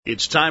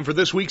It's time for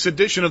this week's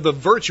edition of the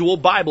Virtual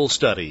Bible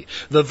Study.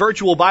 The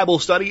Virtual Bible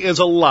Study is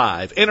a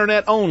live,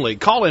 internet-only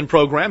call-in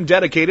program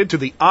dedicated to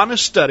the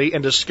honest study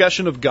and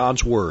discussion of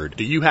God's Word.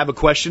 Do you have a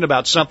question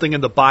about something in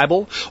the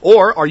Bible?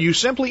 Or are you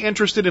simply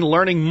interested in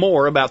learning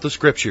more about the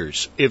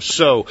Scriptures? If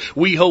so,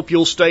 we hope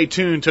you'll stay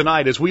tuned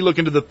tonight as we look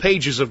into the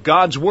pages of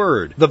God's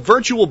Word. The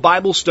Virtual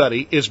Bible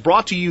Study is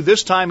brought to you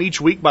this time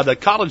each week by the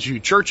College View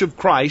Church of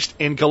Christ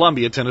in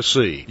Columbia,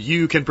 Tennessee.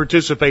 You can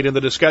participate in the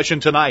discussion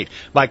tonight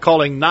by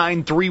calling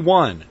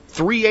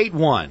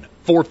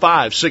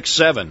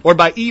 931-381-4567 or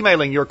by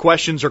emailing your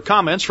questions or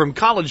comments from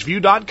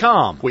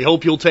collegeview.com. We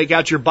hope you'll take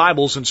out your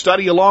Bibles and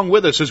study along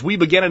with us as we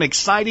begin an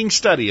exciting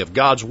study of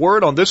God's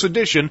Word on this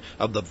edition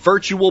of the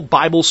Virtual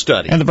Bible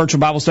Study. And the Virtual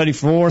Bible Study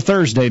for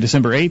Thursday,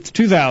 December 8th,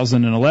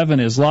 2011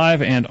 is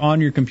live and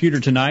on your computer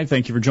tonight.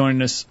 Thank you for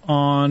joining us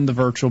on the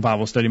Virtual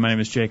Bible Study. My name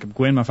is Jacob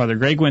Gwynn. My father,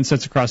 Greg Gwynn,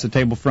 sits across the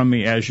table from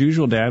me as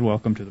usual. Dad,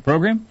 welcome to the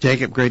program.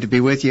 Jacob, great to be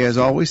with you as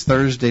always.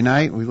 Thursday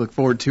night, we look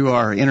forward to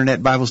our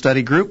Internet Bible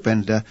Study group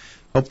and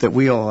hope that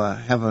we'll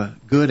have a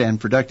good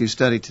and productive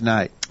study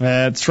tonight.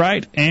 That's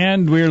right,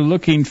 and we're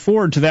looking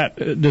forward to that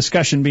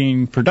discussion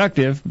being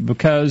productive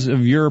because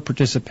of your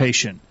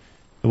participation.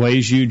 The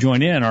ways you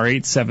join in are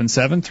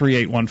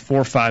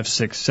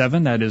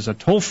 877-381-4567. That is a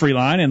toll-free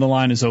line, and the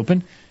line is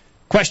open.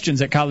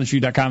 Questions at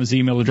collegeview.com is the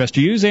email address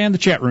to use, and the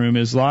chat room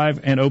is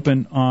live and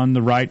open on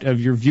the right of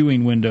your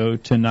viewing window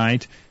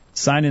tonight.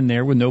 Sign in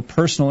there with no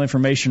personal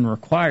information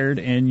required,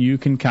 and you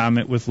can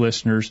comment with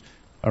listeners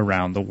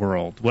around the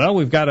world. Well,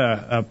 we've got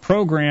a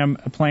program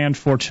planned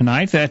for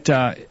tonight that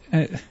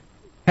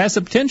has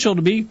the potential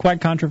to be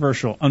quite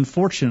controversial,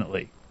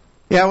 unfortunately.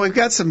 Yeah, we've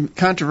got some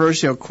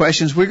controversial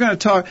questions. We're going to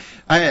talk,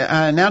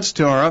 I announced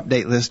to our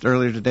update list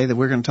earlier today that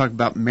we're going to talk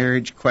about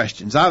marriage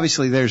questions.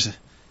 Obviously, there's an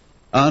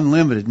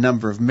unlimited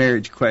number of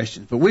marriage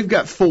questions, but we've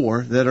got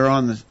 4 that are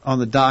on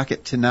the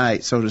docket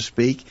tonight, so to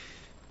speak.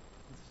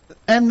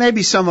 And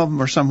maybe some of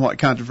them are somewhat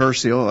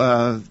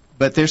controversial,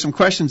 but there's some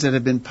questions that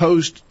have been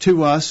posed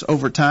to us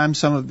over time.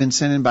 Some have been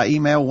sent in by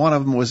email. One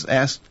of them was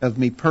asked of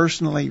me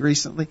personally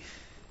recently.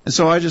 And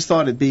so I just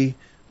thought it'd be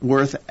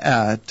worth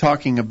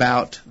talking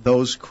about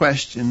those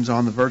questions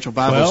on the Virtual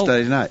Bible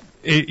Study tonight.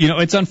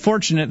 It's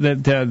unfortunate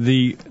that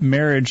the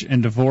marriage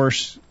and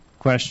divorce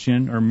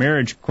question or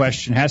marriage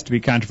question has to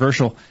be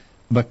controversial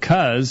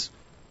because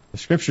the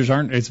Scriptures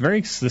aren't.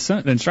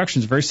 The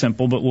instructions are very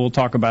simple, but we'll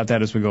talk about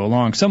that as we go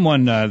along.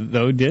 Someone,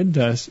 though, did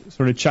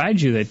sort of chide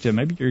you that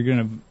maybe you're going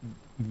to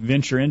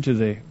venture into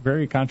the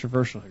very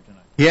controversial here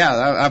tonight.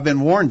 Yeah, I've been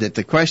warned that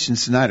the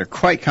questions tonight are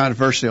quite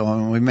controversial,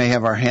 and we may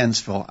have our hands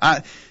full.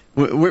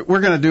 We're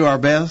going to do our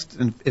best,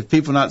 and if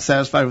people are not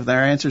satisfied with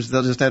our answers,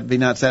 they'll just have to be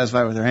not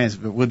satisfied with their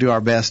answers. But we'll do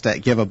our best to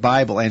give a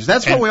Bible answer.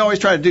 That's what we always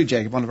try to do,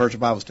 Jacob, on the Virtual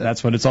Bible Study.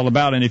 That's what it's all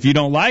about. And if you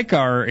don't like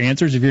our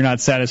answers, if you're not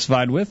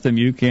satisfied with them,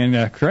 you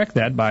can correct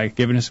that by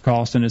giving us a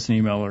call, send us an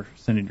email, or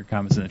sending your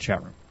comments in the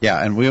chat room.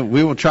 Yeah, and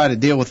we will try to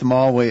deal with them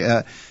all.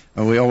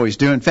 We always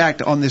do. In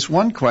fact, on this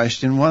one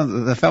question, one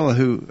of the fellow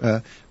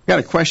who got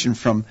a question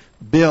from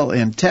Bill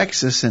in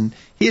Texas, and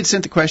he had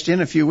sent the question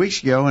in a few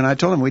weeks ago, and I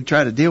told him we'd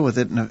try to deal with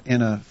it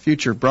in a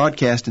future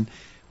broadcast. And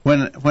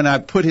when I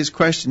put his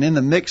question in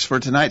the mix for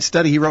tonight's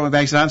study, he wrote me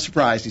back and said, "I'm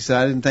surprised." He said,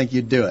 "I didn't think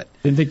you'd do it."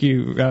 Didn't think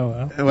you?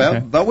 Oh, well.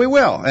 Okay. But we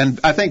will. And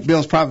I think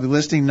Bill's probably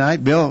listening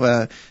tonight.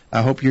 Bill,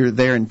 I hope you're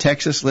there in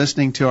Texas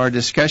listening to our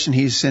discussion.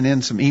 He's sent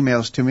in some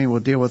emails to me. We'll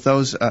deal with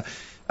those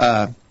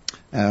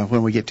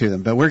when we get to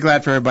them. But we're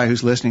glad for everybody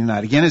who's listening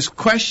tonight. Again, it's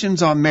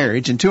questions on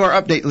marriage. And to our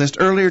update list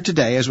earlier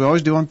today, as we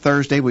always do on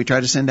Thursday, we try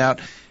to send out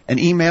an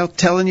email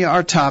telling you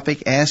our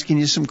topic, asking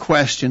you some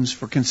questions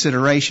for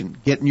consideration,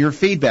 getting your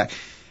feedback.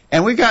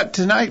 And we've got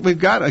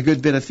a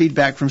good bit of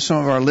feedback from some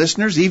of our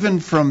listeners, even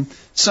from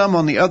some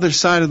on the other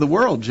side of the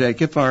world,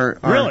 Jacob.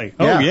 Really?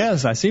 Yeah. Oh,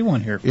 yes, I see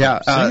one here from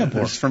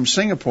Singapore. From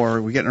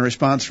Singapore. We're getting a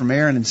response from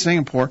Aaron in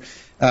Singapore.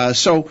 I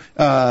think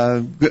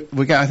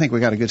we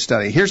got a good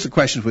study. Here's the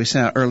questions we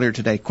sent out earlier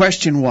today.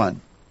 Question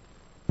 1.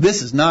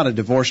 This is not a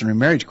divorce and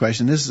remarriage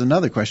question. This is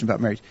another question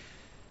about marriage.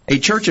 A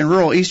church in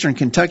rural eastern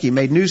Kentucky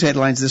made news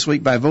headlines this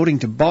week by voting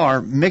to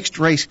bar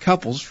mixed-race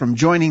couples from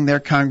joining their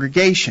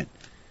congregation.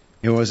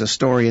 It was a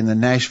story in the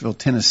Nashville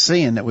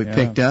Tennessean that we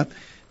picked up.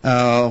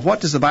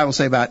 What does the Bible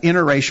say about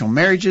interracial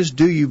marriages?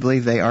 Do you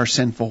believe they are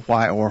sinful?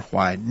 Why or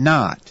why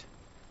not?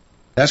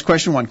 That's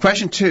question 1.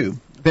 Question 2.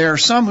 There are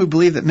some who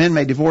believe that men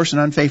may divorce an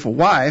unfaithful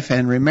wife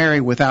and remarry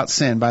without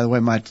sin. By the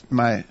way,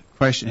 my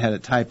question had a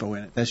typo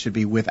in it. That should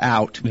be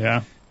without.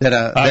 Yeah.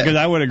 Because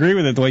I would agree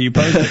with it the way you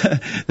posed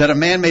it. That a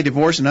man may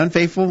divorce an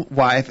unfaithful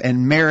wife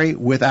and marry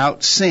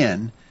without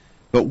sin,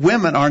 but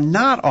women are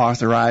not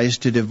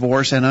authorized to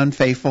divorce an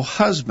unfaithful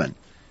husband.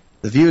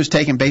 The view is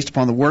taken based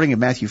upon the wording of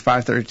Matthew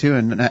 5:32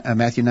 and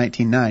Matthew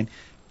 19:9.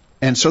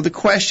 And so the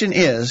question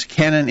is,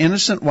 can an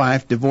innocent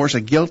wife divorce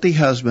a guilty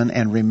husband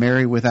and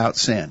remarry without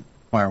sin?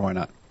 Why or why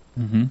not?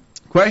 Mm-hmm.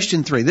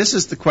 Question 3. This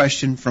is the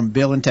question from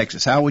Bill in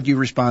Texas. How would you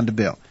respond to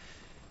Bill?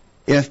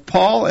 If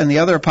Paul and the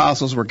other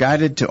apostles were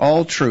guided to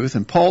all truth,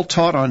 and Paul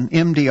taught on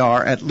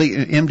MDR,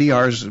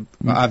 MDR is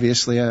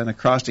obviously an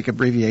acrostic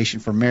abbreviation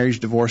for marriage,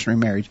 divorce, and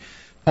remarriage.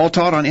 Paul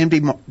taught on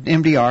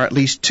MDR at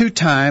least 2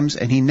 times,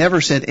 and he never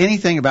said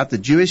anything about the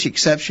Jewish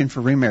exception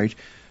for remarriage.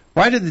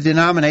 Why did the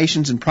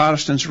denominations and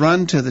Protestants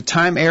run to the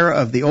time era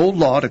of the old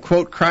law to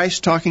quote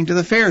Christ talking to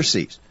the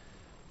Pharisees?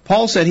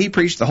 Paul said he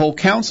preached the whole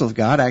counsel of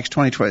God, Acts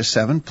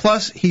 20:27.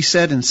 Plus, he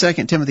said in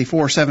 2 Timothy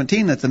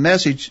 4:17 that the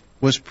message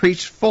was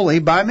preached fully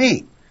by me.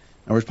 In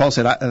other words, Paul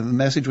said the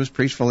message was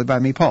preached fully by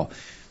me, Paul.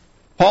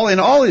 Paul, in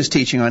all his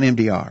teaching on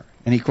MDR,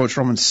 and he quotes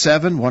Romans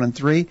 7:1 and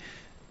 3,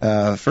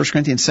 1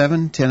 Corinthians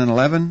 7:10 and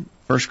 11,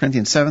 1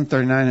 Corinthians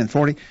 7:39 and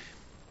 40.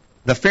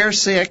 The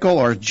Pharisaical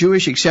or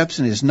Jewish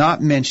exception is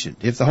not mentioned.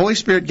 If the Holy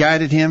Spirit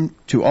guided him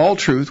to all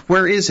truth,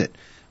 where is it?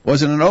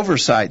 Was it an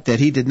oversight that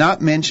he did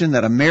not mention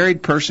that a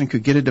married person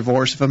could get a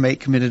divorce if a mate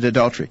committed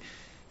adultery?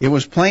 It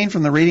was plain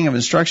from the reading of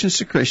instructions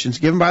to Christians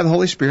given by the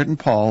Holy Spirit and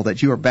Paul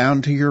that you are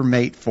bound to your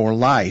mate for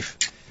life.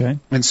 Okay.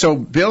 And so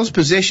Bill's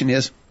position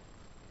is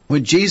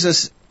when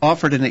Jesus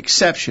offered an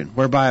exception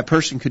whereby a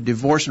person could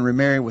divorce and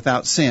remarry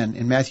without sin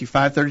in Matthew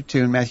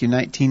 5:32 and Matthew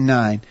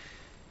 19:9,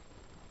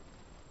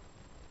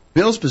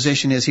 Bill's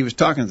position is he was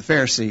talking to the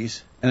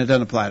Pharisees, and it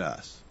doesn't apply to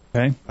us.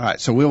 Okay. All right,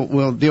 so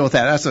we'll deal with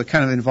that. That's a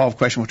kind of involved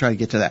question. We'll try to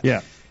get to that.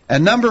 Yeah.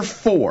 And number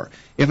 4,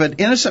 if an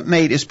innocent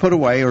mate is put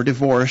away or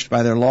divorced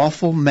by their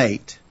lawful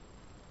mate,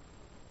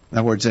 in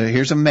other words,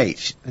 here's a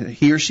mate.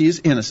 He or she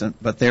is innocent,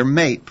 but their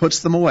mate puts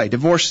them away,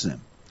 divorces them.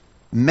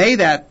 May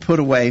that put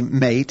away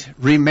mate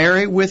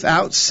remarry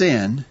without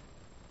sin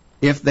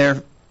if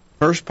their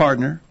first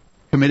partner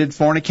committed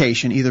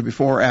fornication either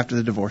before or after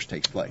the divorce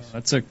takes place.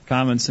 That's a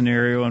common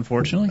scenario,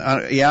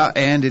 unfortunately. Yeah,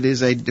 and it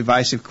is a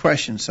divisive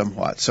question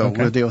somewhat, so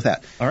we'll deal with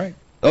that. All right.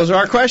 Those are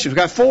our questions. We've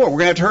got 4. We're going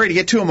to have to hurry to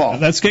get to them all.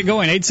 Let's get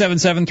going.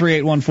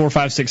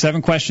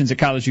 877-381-4567. Questions at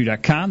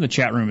collegeview.com. The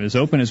chat room is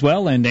open as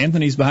well. And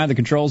Anthony's behind the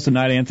controls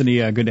tonight. Anthony,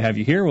 good to have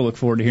you here. We'll look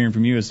forward to hearing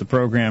from you as the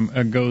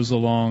program goes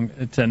along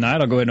tonight.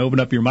 I'll go ahead and open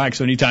up your mic,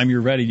 so anytime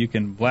you're ready, you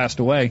can blast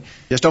away.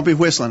 Just don't be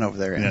whistling over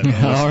there, Anthony.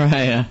 All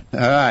right.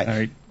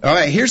 All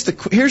right. Here's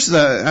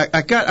the.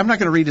 I'm not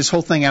going to read this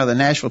whole thing out of the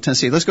Nashville,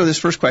 Tennessee. Let's go to this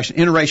first question.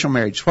 Interracial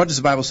marriage. What does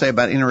the Bible say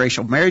about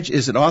interracial marriage?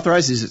 Is it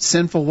authorized? Is it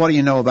sinful? What do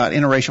you know about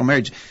interracial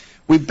marriage?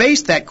 We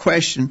based that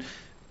question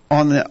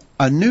on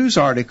a news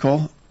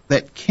article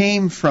that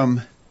came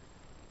from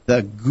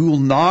the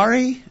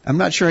Gulnari. I'm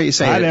not sure how you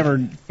say it. I never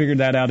figured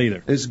that out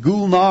either. It's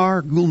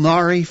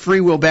Gulnari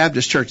Free Will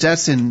Baptist Church.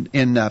 That's in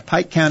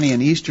Pike County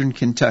in eastern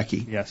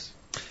Kentucky. Yes.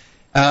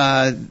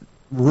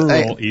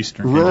 Rural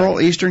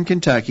eastern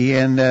Kentucky.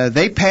 And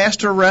they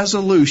passed a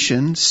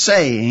resolution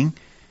saying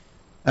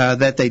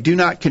that they do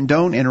not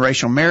condone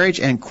interracial marriage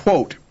and,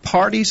 quote,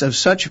 parties of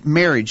such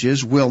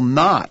marriages will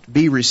not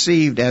be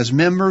received as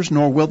members,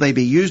 nor will they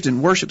be used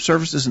in worship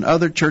services and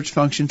other church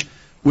functions,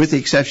 with the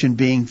exception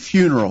being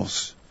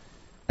funerals.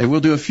 They will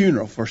do a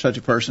funeral for such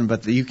a person,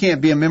 but you can't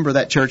be a member of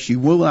that church. You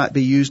will not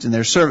be used in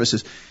their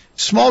services.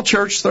 Small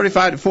church,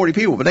 35 to 40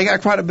 people, but they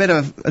got quite a bit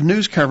of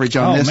news coverage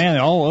on this. Oh, man,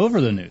 all over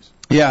the news.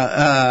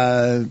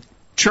 Yeah.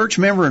 Church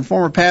member and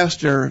former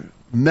pastor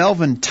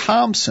Melvin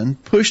Thompson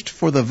pushed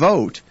for the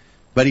vote,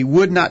 but he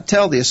would not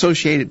tell the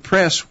Associated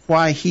Press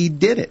why he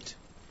did it.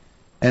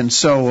 And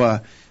so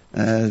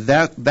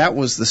that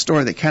was the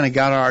story that kind of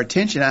got our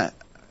attention.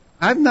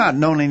 I've not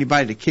known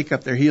anybody to kick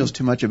up their heels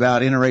too much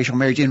about interracial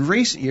marriage. In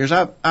recent years,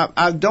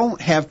 I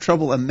don't have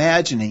trouble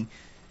imagining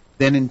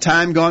that in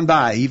time gone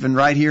by, even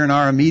right here in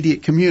our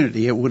immediate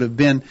community, it would have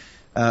been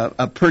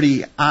a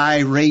pretty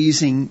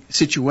eye-raising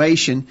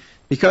situation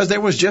because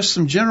there was just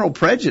some general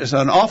prejudice,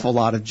 an awful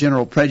lot of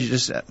general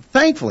prejudice.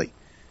 Thankfully,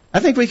 I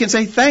think we can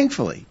say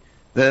thankfully,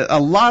 a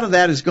lot of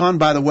that has gone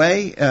by the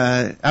way.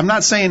 I'm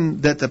not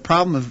saying that the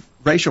problem of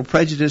racial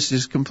prejudice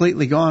is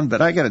completely gone,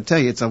 but I got to tell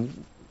you, it's a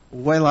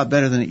way a lot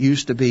better than it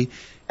used to be,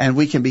 and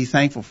we can be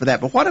thankful for that.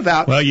 But what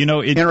about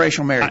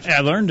interracial marriage? I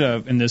learned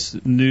in this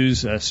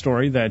news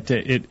story that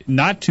it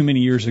not too many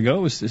years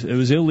ago it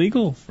was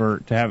illegal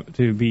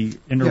to be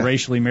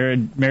interracially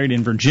married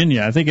in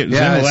Virginia. I think it was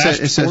in the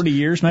last 40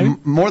 years, maybe.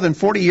 More than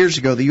 40 years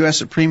ago, the U.S.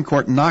 Supreme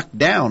Court knocked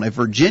down a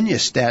Virginia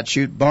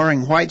statute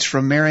barring whites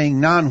from marrying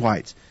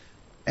non-whites,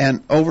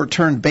 and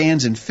overturned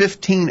bans in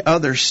 15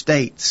 other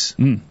states.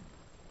 So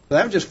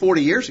that was just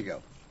 40 years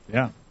ago.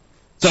 Yeah.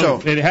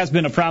 So it has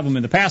been a problem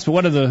in the past, but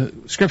what do the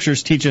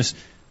scriptures teach us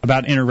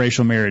about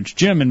interracial marriage?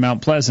 Jim in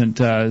Mount Pleasant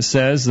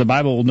says the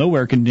Bible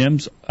nowhere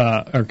condemns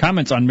or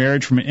comments on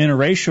marriage from an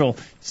interracial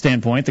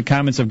standpoint. The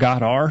comments of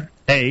God are,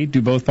 A,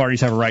 do both parties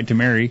have a right to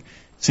marry?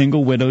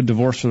 Single, widowed,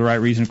 divorced for the right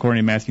reason according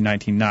to Matthew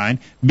 19:9.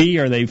 B,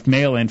 are they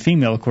male and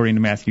female according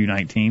to Matthew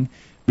 19?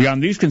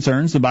 Beyond these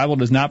concerns, the Bible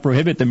does not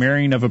prohibit the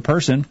marrying of a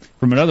person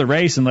from another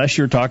race unless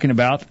you're talking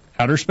about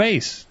outer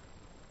space.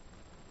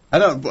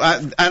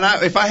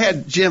 If I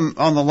had Jim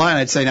on the line,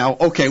 I'd say, now,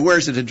 okay, where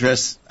does it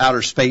address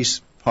outer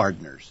space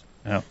partners?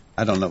 No.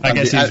 I don't know. I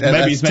guess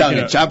maybe he's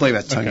making I believe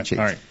that's tongue-in-cheek.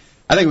 All right.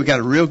 I think we got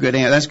a real good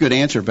answer. That's a good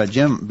answer by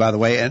Jim, by the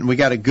way, and we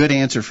got a good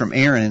answer from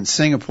Aaron in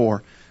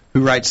Singapore,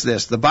 who writes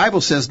this: the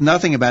Bible says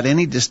nothing about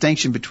any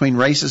distinction between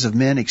races of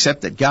men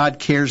except that God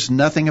cares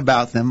nothing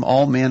about them.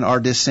 All men are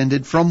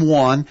descended from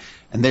one,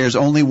 and there is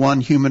only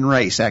one human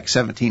race, Acts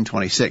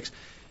 17:26.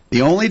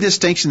 The only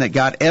distinction that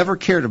God ever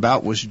cared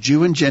about was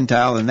Jew and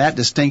Gentile, and that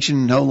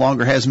distinction no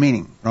longer has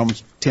meaning,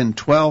 Romans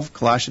 10:12,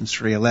 Colossians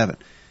 3:11.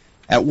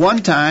 At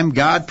one time,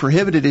 God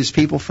prohibited his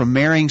people from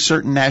marrying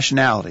certain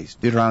nationalities,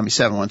 Deuteronomy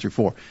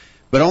 7:1-4.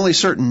 But only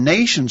certain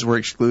nations were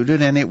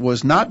excluded, and it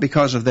was not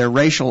because of their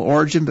racial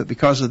origin, but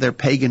because of their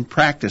pagan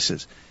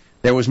practices.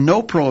 There was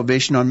no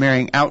prohibition on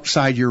marrying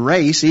outside your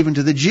race, even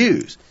to the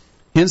Jews.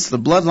 Hence, the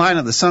bloodline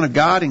of the Son of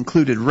God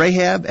included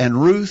Rahab and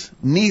Ruth,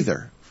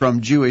 neither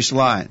from Jewish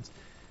lines.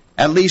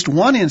 At least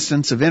one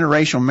instance of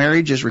interracial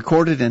marriage is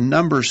recorded in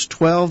Numbers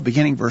 12,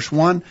 beginning verse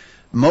 1.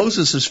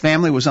 Moses'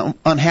 family was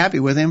unhappy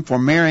with him for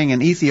marrying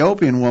an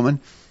Ethiopian woman,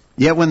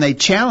 yet when they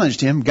challenged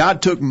him,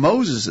 God took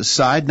Moses'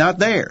 side, not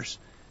theirs.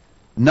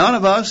 None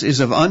of us is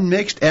of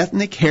unmixed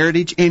ethnic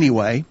heritage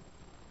anyway.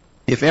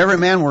 If every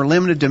man were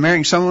limited to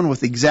marrying someone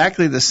with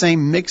exactly the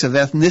same mix of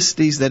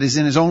ethnicities that is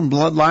in his own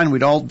bloodline,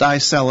 we'd all die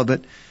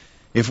celibate.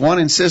 If one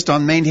insists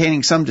on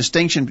maintaining some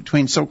distinction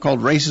between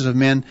so-called races of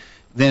men,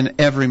 then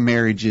every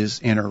marriage is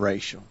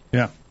interracial.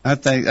 Yeah. I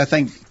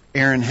think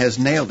Aaron has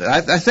nailed it.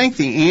 I think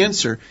the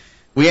answer,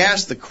 we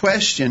asked the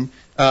question,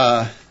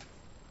 where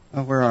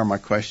are my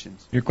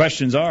questions? Your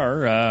questions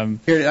are,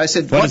 Here, I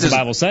said, what does the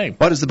Bible say?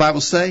 What does the Bible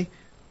say?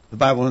 The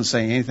Bible doesn't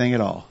say anything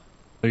at all.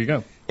 There you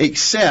go.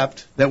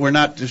 Except that we're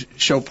not to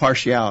show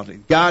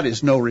partiality. God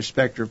is no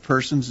respecter of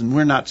persons, and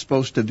we're not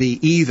supposed to be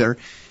either.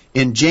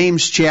 In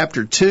James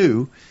chapter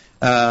 2,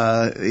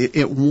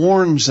 it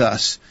warns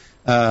us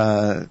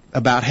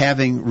about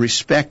having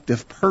respect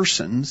of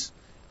persons.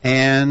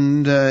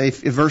 And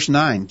if verse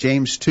 9,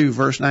 James 2,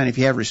 verse 9, if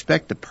you have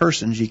respect of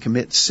persons, you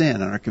commit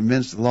sin and are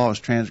convinced the law is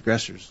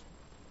transgressors.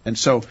 And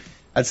so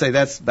I'd say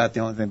that's about the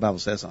only thing the Bible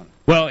says on it.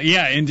 Well,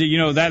 yeah, and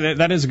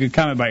that is a good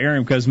comment by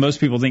Aaron, because most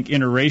people think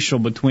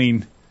interracial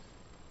between,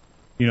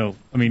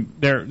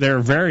 they're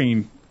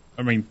varying,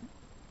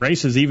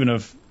 races even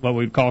of what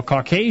we'd call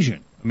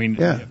Caucasian.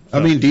 Yeah.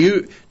 So,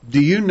 do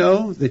you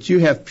know that you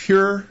have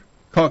pure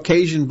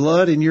Caucasian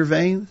blood in your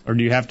veins? Or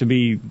do you have to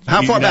be?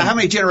 How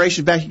many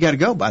generations back you got to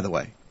go, by the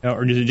way?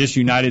 Or is it just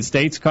United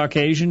States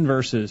Caucasian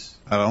versus?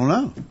 I don't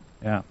know.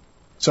 Yeah.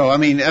 So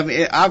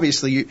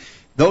obviously,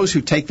 those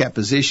who take that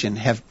position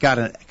have got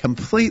a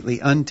completely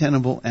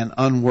untenable and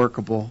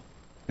unworkable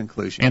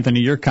conclusion.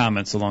 Anthony, your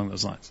comments along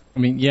those lines.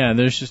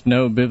 There's just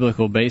no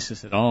biblical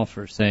basis at all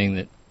for saying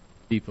that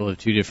people of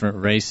two different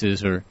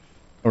races or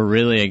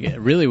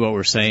really what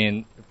we're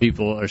saying,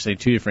 people are saying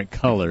two different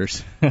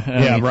colors.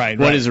 Right.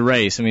 What is a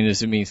race?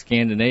 Does it mean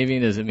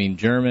Scandinavian? Does it mean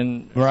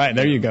German? Right,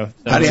 there you go.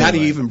 How do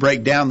you even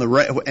break down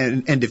the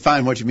and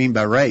define what you mean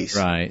by race?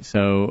 Right.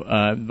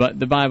 So, but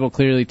the Bible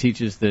clearly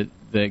teaches that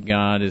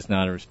God is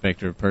not a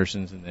respecter of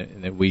persons,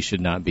 and that we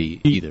should not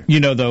be either.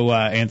 Though,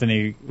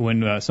 Anthony,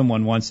 when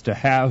someone wants to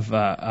have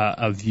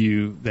a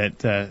view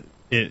that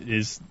it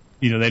is,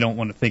 they don't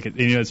want to think it,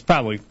 it's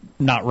probably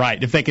not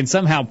right. If they can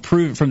somehow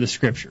prove it from the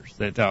Scriptures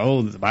that,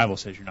 the Bible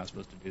says you're not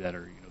supposed to do that,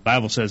 or the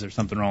Bible says there's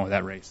something wrong with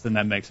that race, then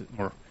that makes it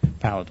more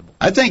palatable.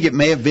 I think it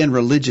may have been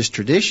religious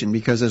tradition,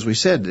 because, as we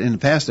said in the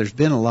past, there's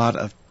been a lot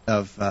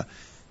of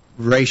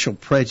racial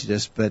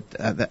prejudice, but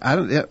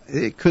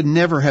it could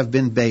never have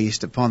been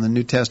based upon the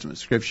New Testament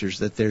Scriptures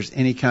that there's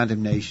any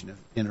condemnation of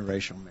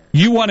interracial marriage.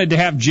 You wanted to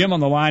have Jim on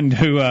the line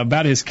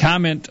about his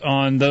comment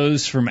on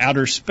those from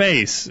outer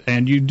space,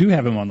 and you do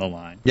have him on the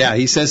line. Yeah,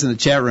 he says in the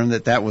chat room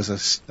that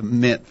was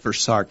meant for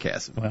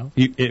sarcasm. Well,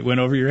 it went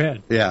over your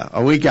head.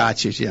 Yeah, we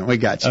got you, Jim. We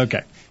got you.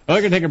 Okay. Well,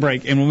 we're going to take a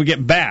break, and when we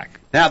get back...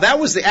 Now, that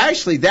was the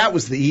easy question. That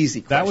was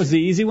the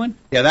easy one?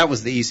 Yeah, that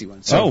was the easy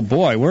one. So, oh,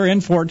 boy, we're in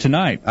for it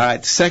tonight. All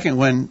right, the second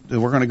one that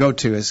we're going to go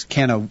to is,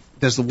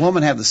 does the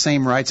woman have the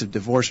same rights of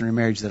divorce and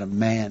remarriage that a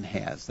man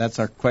has? That's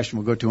our question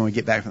we'll go to when we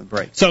get back from the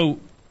break. So,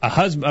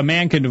 a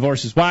man can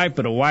divorce his wife,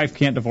 but a wife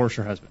can't divorce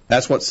her husband.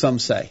 That's what some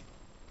say.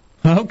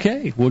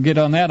 Okay, we'll get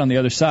on that on the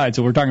other side.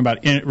 So we're talking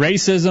about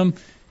racism,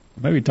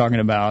 maybe talking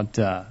about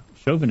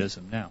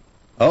chauvinism now.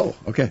 Oh,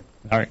 okay.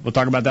 All right, we'll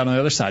talk about that on the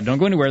other side. Don't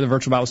go anywhere. The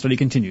virtual Bible study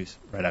continues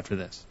right after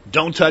this.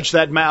 Don't touch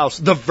that mouse.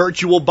 The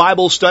virtual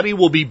Bible study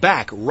will be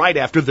back right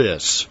after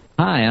this.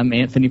 Hi, I'm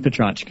Anthony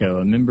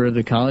Petrachko, a member of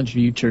the College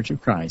View Church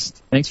of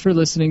Christ. Thanks for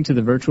listening to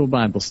the Virtual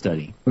Bible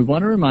Study. We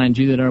want to remind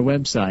you that our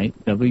website,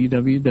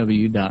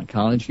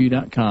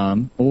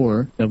 www.collegeview.com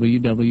or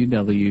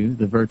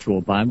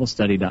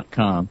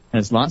www.thevirtualbiblestudy.com,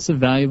 has lots of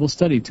valuable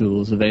study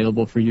tools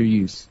available for your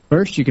use.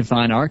 First, you can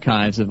find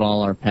archives of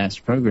all our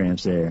past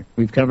programs there.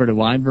 We've covered a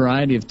wide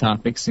variety of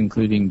topics,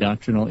 including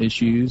doctrinal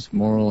issues,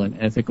 moral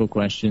and ethical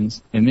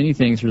questions, and many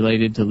things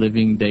related to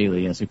living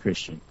daily as a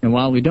Christian. And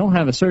while we don't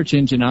have a search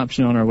engine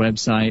option on our website,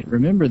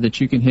 remember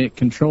that you can hit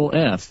Control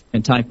F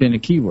and type in a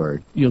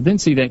keyword. You'll then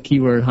see that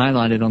keyword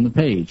highlighted on the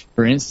page.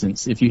 For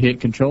instance, if you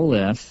hit Control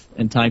F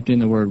and typed in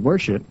the word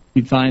worship,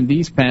 you'd find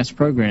these past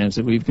programs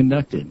that we've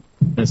conducted.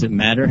 Does it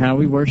matter how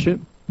we worship?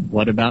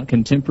 What about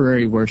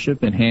contemporary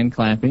worship and hand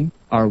clapping?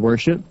 our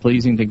worship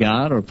pleasing to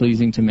God or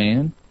pleasing to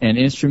man, and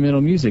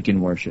instrumental music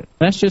in worship.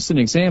 That's just an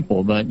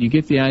example, but you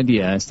get the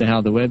idea as to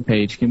how the web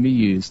page can be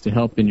used to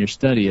help in your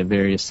study of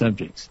various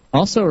subjects.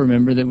 Also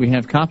remember that we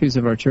have copies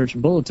of our church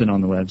bulletin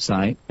on the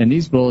website, and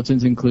these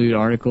bulletins include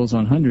articles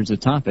on hundreds of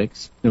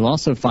topics. You'll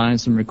also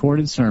find some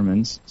recorded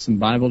sermons, some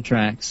Bible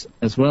tracts,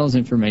 as well as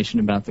information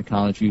about the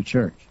College View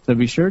Church. So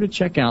be sure to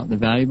check out the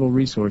valuable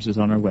resources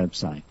on our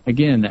website.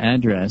 Again, the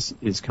address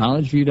is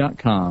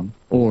collegeview.com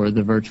or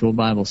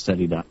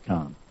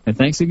thevirtualbiblestudy.com. And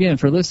thanks again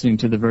for listening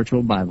to the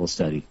Virtual Bible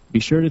Study.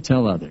 Be sure to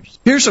tell others.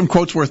 Here's some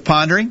quotes worth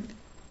pondering.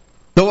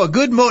 Though a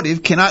good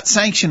motive cannot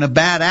sanction a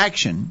bad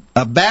action,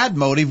 a bad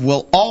motive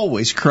will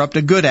always corrupt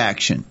a good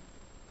action.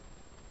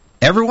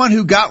 Everyone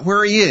who got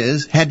where he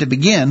is had to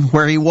begin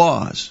where he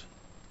was.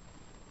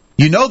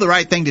 You know the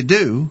right thing to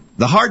do.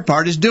 The hard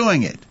part is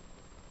doing it.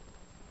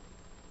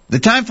 The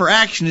time for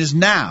action is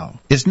now.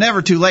 It's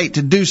never too late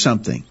to do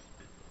something.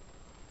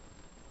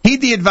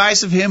 Heed the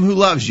advice of him who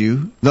loves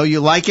you, though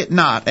you like it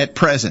not at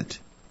present.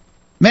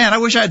 Man, I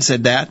wish I'd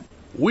said that.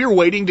 We're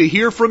waiting to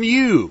hear from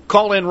you.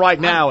 Call in right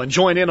now and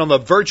join in on the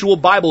virtual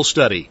Bible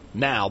study.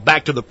 Now,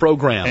 back to the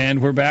program. And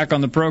we're back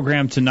on the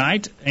program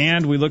tonight,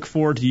 and we look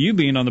forward to you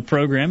being on the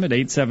program at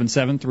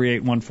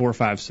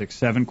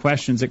 877-381-4567.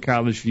 Questions at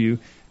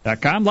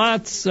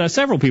collegeview.com.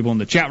 Several people in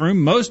the chat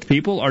room. Most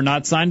people are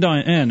not signed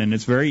in, and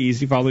it's very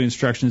easy. Follow the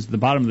instructions at the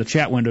bottom of the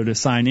chat window to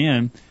sign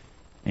in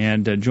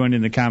and join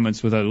in the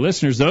comments with other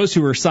listeners. Those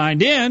who are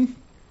signed in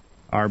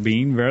are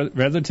being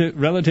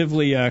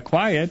relatively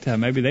quiet.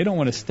 Maybe they don't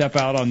want to step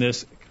out on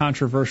this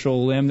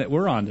controversial limb that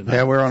we're on tonight.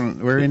 Yeah,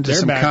 we're into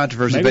some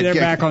controversy. Maybe they're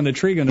back on the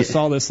tree going to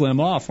saw this limb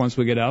off once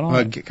we get out on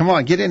it. Come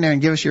on, get in there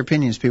and give us your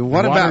opinions, people.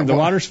 The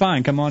water's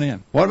fine. Come on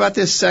in. What about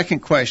this second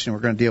question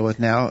we're going to deal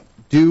with now?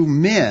 Do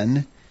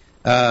men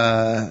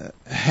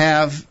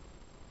have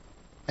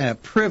a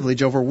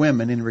privilege over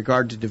women in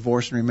regard to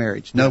divorce and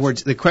remarriage? In other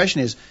words, the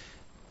question is,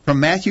 from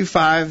Matthew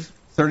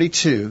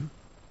 5:32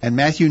 and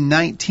Matthew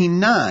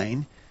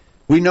 19:9,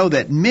 we know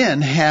that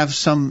men have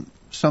some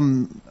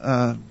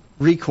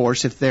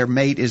recourse if their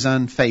mate is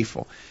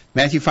unfaithful.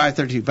 Matthew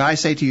 5:32, but I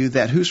say to you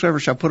that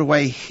whosoever shall put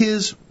away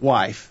his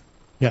wife,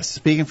 yes,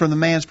 speaking from the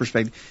man's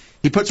perspective,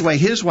 he puts away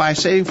his wife,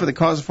 saving for the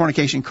cause of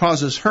fornication,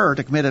 causes her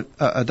to commit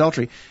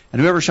adultery,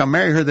 and whoever shall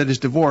marry her that is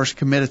divorced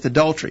committeth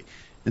adultery.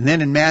 And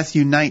then in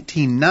Matthew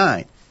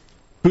 19:9,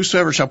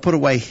 whosoever shall put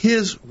away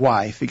his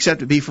wife,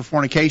 except it be for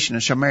fornication,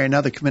 and shall marry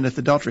another, committeth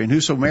adultery. And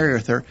whoso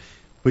marrieth her,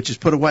 which is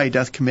put away,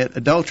 doth commit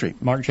adultery.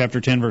 Mark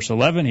chapter 10, verse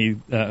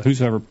 11,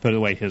 whosoever put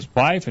away his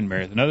wife and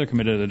marrieth another,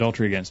 committed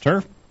adultery against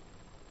her.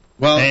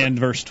 Well, and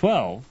verse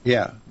 12.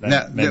 Yeah.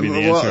 That may be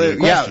the answer to the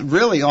question. Yeah,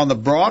 really, on the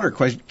broader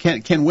question,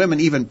 can women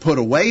even put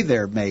away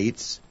their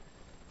mates?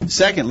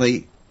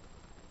 Secondly,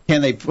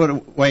 can they put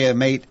away a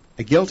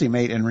guilty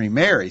mate, and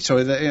remarry? So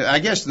I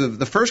guess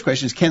the first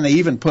question is, can they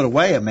even put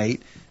away a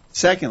mate?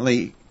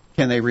 Secondly,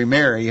 can they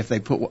remarry if they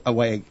put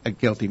away a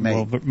guilty mate?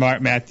 Well,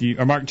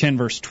 Mark 10,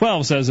 verse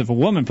 12 says, if a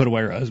woman put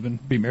away her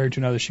husband, be married to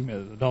another, she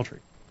committed adultery.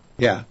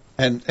 Yeah,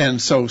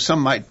 and so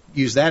some might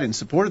use that in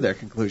support of their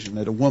conclusion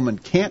that a woman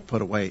can't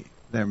put away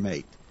their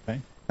mate.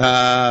 Okay.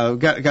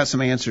 Got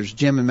some answers.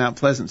 Jim in Mount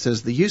Pleasant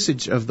says the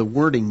usage of the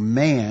wording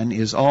man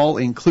is all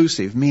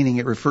inclusive, meaning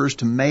it refers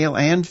to male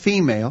and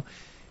female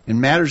in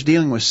matters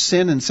dealing with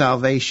sin and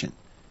salvation.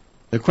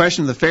 The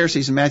question of the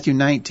Pharisees in Matthew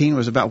 19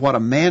 was about what a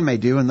man may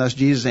do, and thus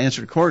Jesus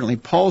answered accordingly.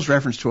 Paul's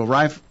reference to a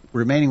wife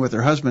remaining with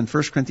her husband in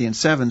 1 Corinthians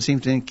 7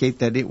 seems to indicate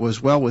that it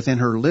was well within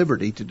her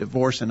liberty to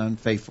divorce an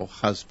unfaithful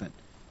husband.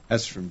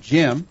 That's from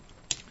Jim.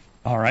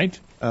 All right.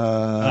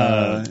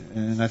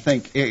 And I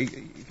think you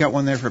got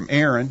one there from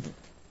Aaron.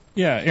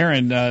 Yeah,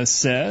 Aaron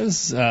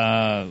says,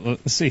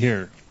 let's see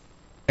here.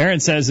 Aaron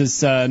says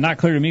it's not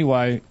clear to me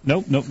why.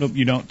 Nope,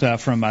 you don't.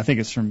 I think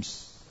it's from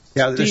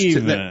Yeah,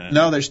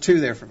 there's two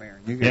there from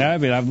Aaron. Yeah,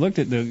 but I've looked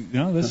at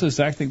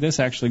I think this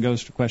actually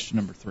goes to question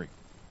number 3.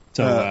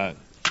 So.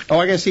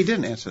 I guess he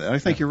didn't answer that. I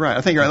think you're right.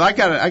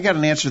 I got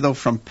an answer though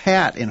from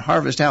Pat in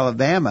Harvest,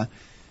 Alabama,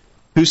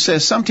 who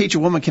says some teach a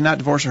woman cannot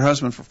divorce her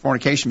husband for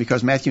fornication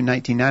because Matthew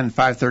 19:9 and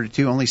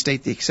 5:32 only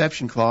state the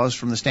exception clause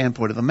from the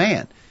standpoint of the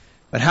man.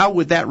 But how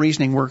would that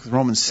reasoning work with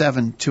Romans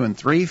 7:2 and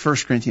 3, 1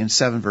 Corinthians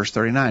 7 verse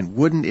 39?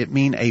 Wouldn't it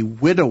mean a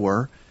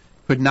widower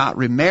could not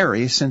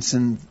remarry, since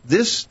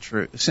this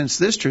truth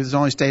is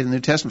only stated in the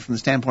New Testament from the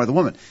standpoint of the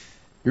woman?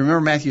 You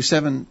remember Matthew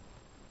 7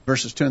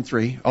 verses 2 and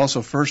 3.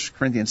 Also 1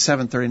 Corinthians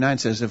 7:39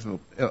 says if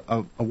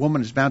a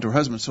woman is bound to her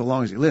husband so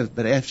long as he lives,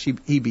 but if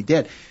he be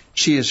dead,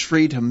 she is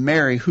free to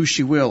marry who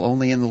she will,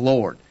 only in the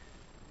Lord.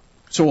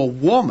 So a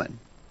woman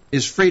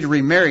is free to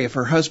remarry if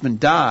her husband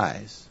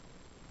dies.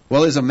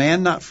 Well, is a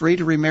man not free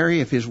to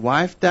remarry if his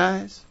wife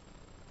dies?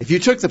 If you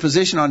took the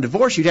position on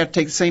divorce, you'd have to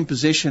take the same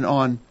position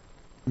on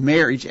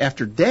marriage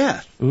after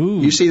death.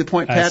 Ooh, you see the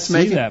point Pat's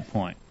making? I see that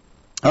point.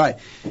 All right.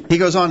 He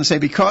goes on to say,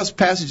 because of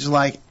passages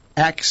like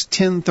Acts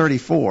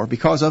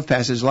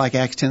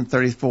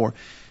 10:34,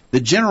 the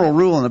general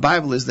rule in the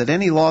Bible is that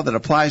any law that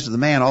applies to the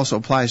man also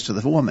applies to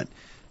the woman.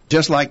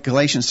 Just like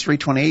Galatians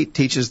 3:28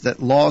 teaches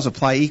that laws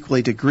apply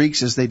equally to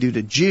Greeks as they do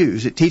to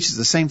Jews, it teaches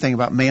the same thing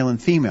about male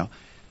and female.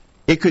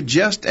 I could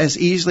just as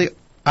easily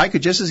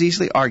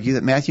argue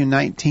that Matthew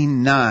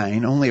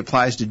 19:9 only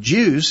applies to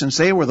Jews since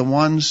they were the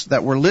ones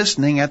that were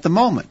listening at the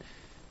moment,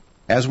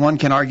 as one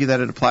can argue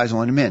that it applies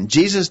only to men.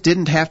 Jesus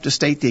didn't have to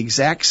state the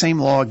exact same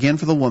law again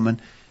for the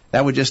woman.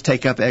 That would just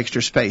take up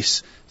extra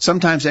space.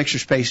 Sometimes extra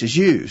space is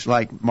used,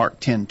 like Mark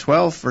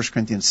 10:12, 1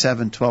 Corinthians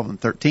 7:12 and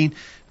 13.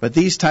 But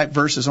these type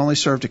verses only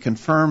serve to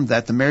confirm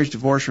that the marriage,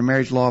 divorce, or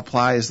marriage law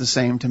applies the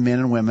same to men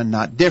and women,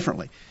 not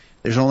differently.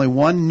 There's only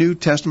one New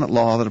Testament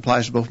law that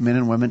applies to both men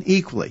and women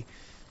equally.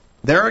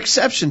 There are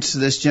exceptions to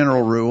this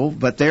general rule,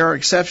 but there are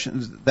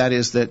exceptions, that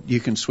is, that you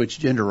can switch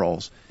gender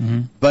roles.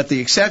 Mm-hmm. But the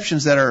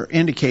exceptions that are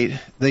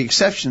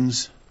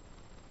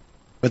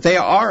But they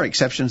are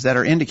exceptions that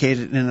are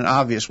indicated in an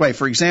obvious way.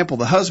 For example,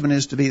 the husband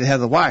is to be the head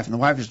of the wife, and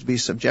the wife is to be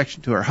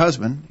subjection to her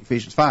husband,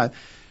 Ephesians 5.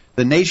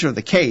 The nature of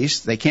the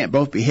case, they can't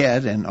both be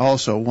head, and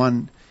also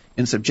one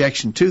in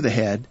subjection to the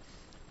head,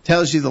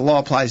 tells you the law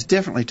applies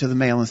differently to the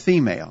male and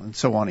female, and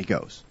so on he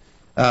goes.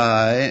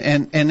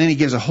 And then he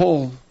gives a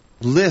whole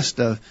list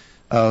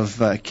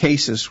of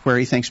cases where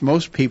he thinks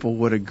most people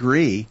would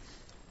agree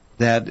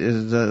that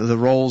the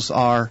roles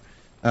are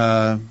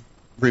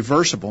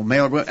reversible,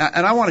 male.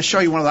 And I want to show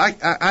you one of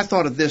the. I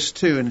thought of this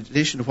too, in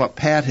addition to what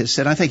Pat has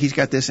said. I think he's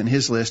got this in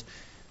his list.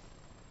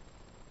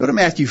 Go to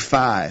Matthew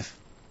 5.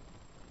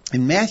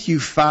 In Matthew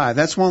 5,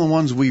 that's one of the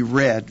ones we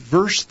read.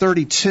 Verse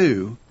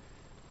 32,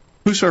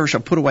 whosoever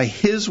shall put away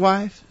his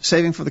wife,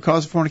 saving for the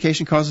cause of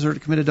fornication, causes her to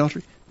commit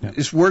adultery. Yeah.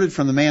 It's worded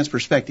from the man's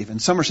perspective. And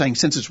some are saying,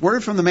 since it's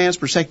worded from the man's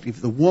perspective,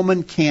 the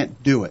woman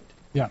can't do it.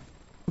 Yeah.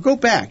 We'll go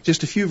back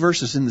just a few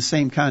verses in the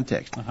same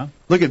context.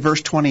 Look at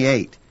verse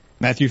 28.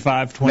 Matthew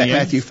 5:28.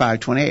 Matthew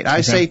 5:28.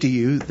 I say to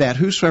you that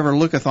whosoever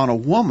looketh on a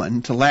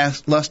woman to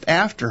lust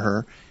after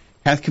her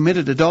hath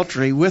committed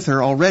adultery with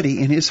her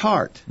already in his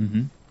heart.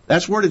 Mm-hmm.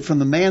 That's worded from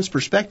the man's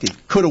perspective.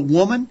 Could a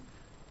woman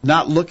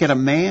not look at a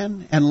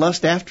man and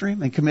lust after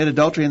him and commit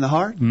adultery in the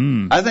heart?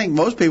 I think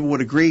most people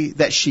would agree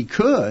that she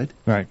could.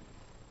 Right.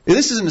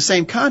 This is in the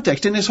same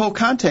context. In this whole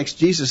context,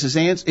 Jesus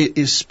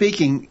is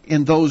speaking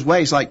in those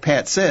ways, like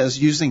Pat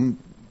says, using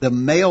the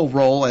male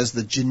role as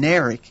the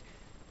generic.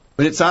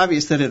 But it's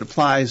obvious that it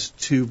applies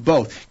to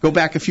both. Go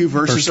back a few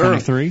verses earlier.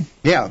 Verse 23?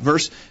 Yeah,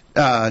 verse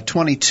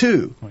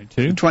 22.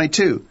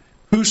 22.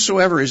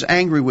 Whosoever is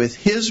angry with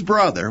his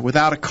brother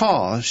without a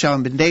cause shall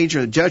be in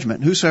danger of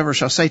judgment. Whosoever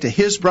shall say to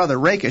his brother,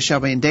 Raca, shall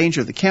be in danger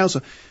of the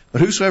council.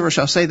 But whosoever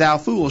shall say, thou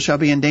fool, shall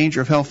be in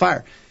danger of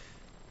hellfire.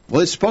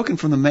 Well, it's spoken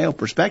from the male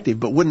perspective,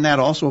 but wouldn't that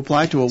also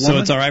apply to a woman? So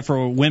it's all right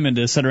for women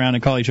to sit around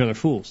and call each other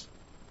fools?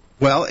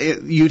 Well,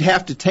 you'd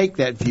have to take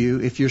that view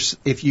if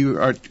you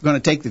are going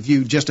to take the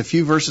view just a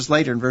few verses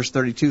later in verse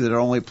 32 that it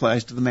only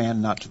applies to the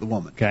man, not to the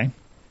woman. Okay.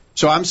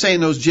 So I'm saying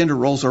those gender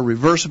roles are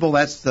reversible.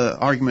 That's the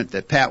argument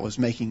that Pat was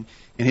making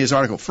in his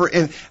article.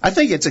 I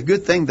think it's a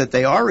good thing that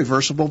they are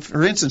reversible.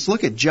 For instance,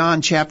 look at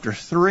John chapter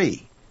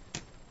 3.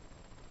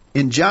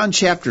 In John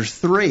chapter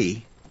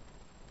 3,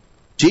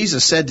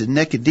 Jesus said to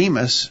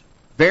Nicodemus,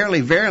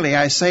 Verily, verily,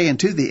 I say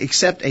unto thee,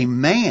 except a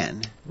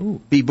man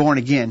be born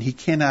again, he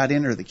cannot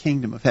enter the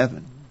kingdom of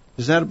heaven.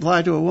 Does that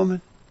apply to a woman?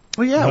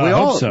 Well,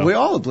 yeah, we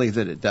all believe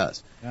that it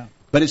does. Yeah.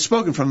 But it's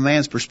spoken from a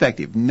man's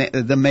perspective.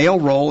 The male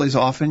role is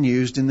often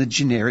used in the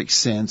generic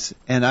sense,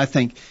 and I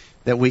think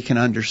that we can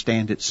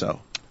understand it so.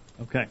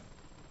 Okay.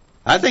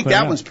 I think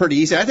that one's pretty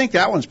easy. I think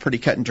that one's pretty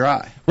cut and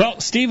dry. Well,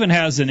 Stephen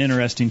has an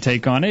interesting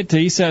take on it.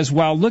 He says,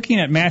 while looking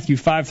at Matthew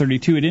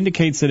 5:32, it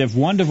indicates that if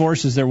one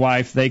divorces their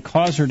wife, they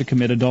cause her to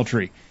commit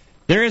adultery.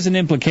 There is an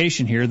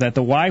implication here that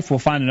the wife will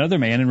find another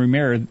man and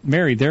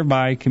remarry,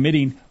 thereby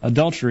committing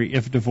adultery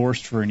if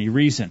divorced for any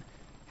reason.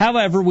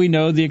 However, we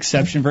know the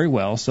exception very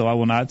well, so I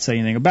will not say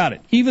anything about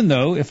it. Even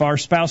though, if our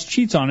spouse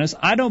cheats on us,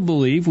 I don't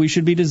believe we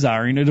should be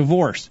desiring a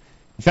divorce.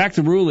 In fact,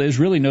 the rule is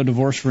really no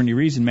divorce for any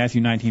reason,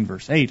 Matthew 19,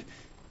 verse 8.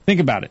 Think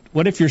about it.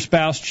 What if your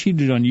spouse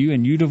cheated on you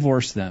and you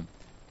divorced them?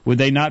 Would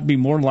they not be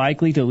more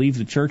likely to leave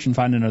the church and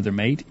find another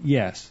mate?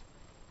 Yes.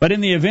 But in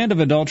the event of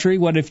adultery,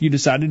 what if you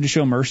decided to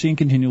show mercy and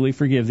continually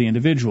forgive the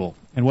individual?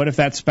 And what if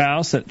that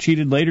spouse that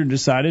cheated later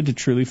decided to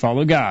truly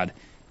follow God?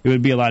 It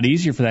would be a lot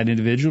easier for that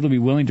individual to be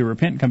willing to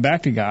repent and come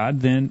back to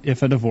God than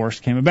if a divorce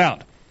came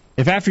about.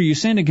 If after you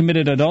sinned and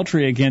committed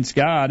adultery against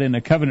God in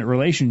a covenant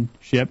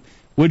relationship,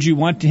 would you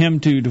want him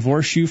to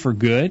divorce you for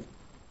good?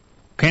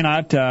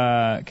 Cannot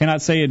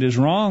say it is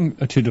wrong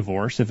to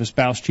divorce if a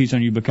spouse cheats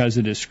on you because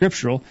it is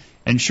scriptural,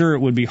 and sure, it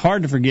would be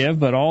hard to forgive,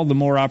 but all the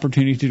more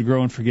opportunity to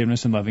grow in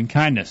forgiveness and loving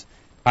kindness.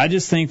 I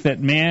just think that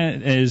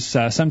man is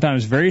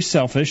sometimes very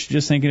selfish,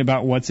 just thinking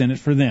about what's in it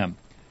for them.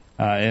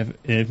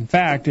 In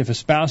fact, if a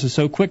spouse is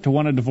so quick to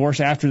want a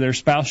divorce after their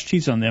spouse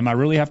cheats on them, I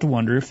really have to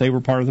wonder if they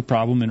were part of the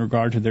problem in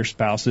regard to their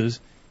spouse's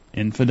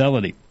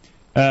infidelity.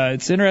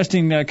 It's an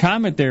interesting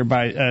comment there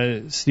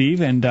by Steve,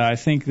 and I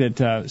think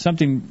that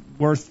something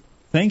worth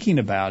thinking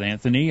about,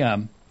 Anthony.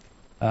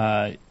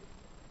 I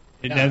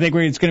think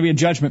it's going to be a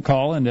judgment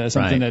call and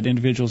something that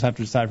individuals have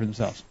to decide for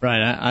themselves.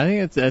 Right. I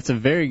think that's a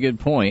very good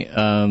point.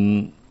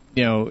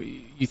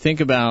 you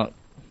think about,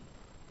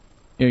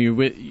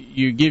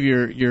 you give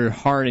your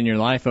heart and your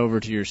life over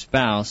to your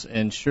spouse,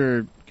 and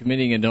sure,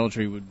 committing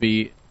adultery would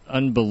be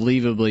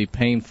unbelievably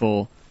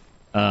painful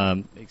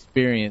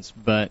experience,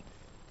 but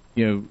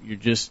you're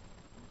just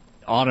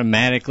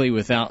automatically,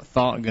 without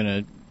thought, going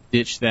to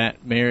ditch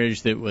that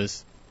marriage that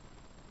was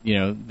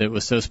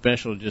so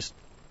special just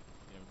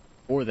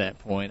for that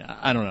point.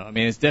 I don't know. I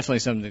mean, it's definitely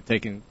something to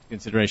take into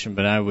consideration,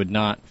 but I would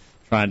not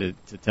try to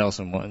tell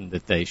someone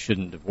that they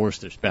shouldn't divorce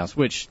their spouse,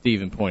 which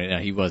Stephen pointed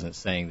out. He wasn't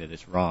saying that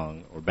it's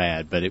wrong or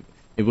bad, but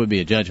it would be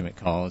a judgment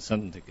call and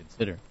something to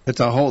consider.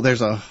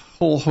 There's a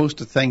whole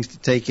host of things to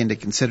take into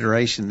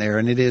consideration there,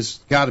 and it is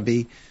got to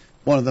be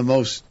one of the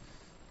most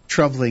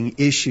troubling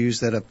issues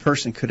that a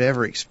person could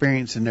ever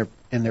experience in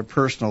their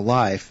personal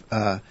life.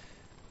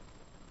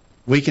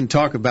 We can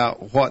talk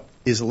about what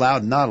is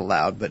allowed and not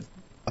allowed, but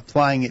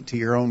applying it to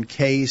your own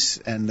case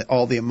and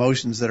all the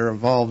emotions that are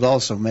involved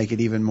also make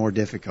it even more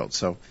difficult.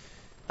 So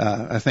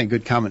I think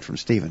good comment from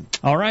Stephen.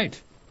 All right.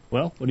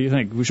 Well, what do you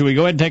think? Should we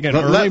go ahead and take an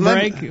early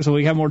break so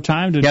we have more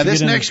time to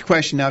this next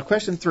question now,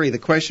 question 3, the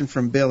question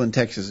from Bill in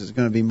Texas is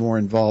going to be more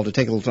involved. To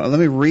take a little time. Let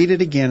me read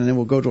it again, and then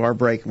we'll go to our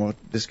break, and we'll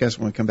discuss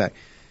when we come back.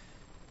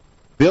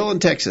 Bill in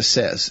Texas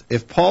says,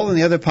 if Paul and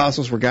the other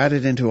apostles were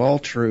guided into all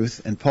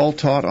truth, and Paul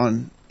taught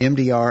on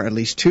MDR at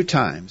least 2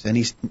 times, and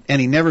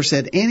he never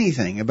said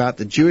anything about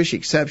the Jewish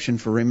exception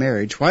for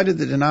remarriage, why did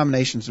the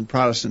denominations and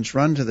Protestants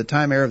run to the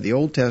time era of the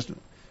Old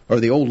Testament or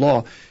the Old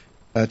Law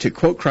to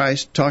quote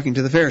Christ talking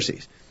to the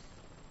Pharisees?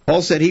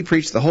 Paul said he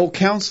preached the whole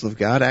counsel of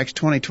God, Acts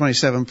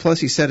 20:27. Plus,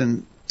 he said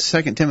in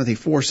 2 Timothy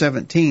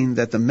 4:17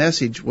 that the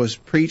message was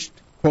preached,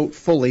 quote,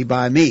 fully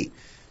by me.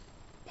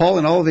 Paul,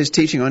 in all of his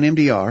teaching on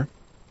MDR,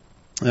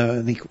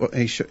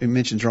 he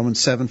mentions Romans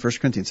 7, 1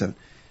 Corinthians 7.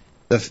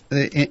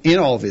 In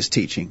all of his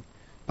teaching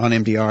on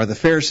MDR, the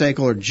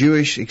Pharisaical or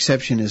Jewish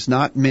exception is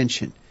not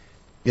mentioned.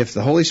 If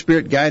the Holy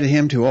Spirit guided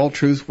him to all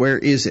truth, where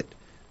is it?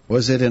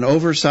 Was it an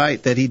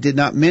oversight that he did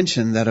not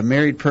mention that a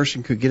married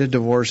person could get a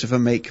divorce if a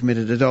mate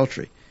committed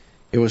adultery?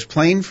 It was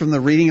plain from the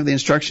reading of the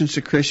instructions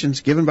to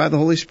Christians given by the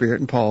Holy Spirit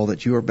and Paul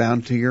that you are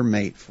bound to your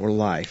mate for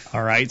life.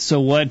 All right,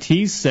 so what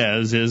he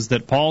says is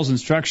that Paul's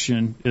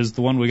instruction is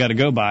the one we got to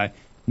go by,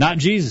 not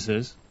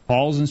Jesus's.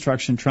 Paul's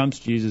instruction trumps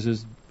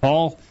Jesus's.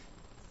 Paul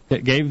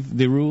gave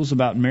the rules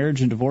about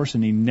marriage and divorce,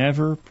 and he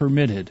never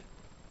permitted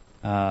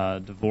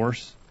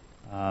divorce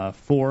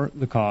for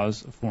the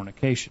cause of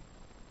fornication.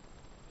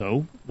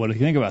 So what do you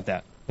think about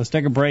that? Let's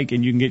take a break,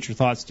 and you can get your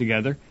thoughts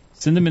together.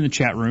 Send them in the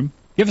chat room.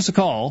 Give us a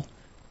call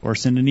or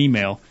send an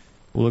email.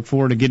 We'll look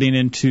forward to getting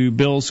into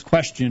Bill's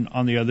question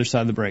on the other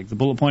side of the break. The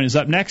bullet point is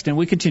up next, and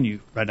we continue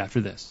right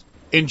after this.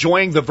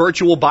 Enjoying the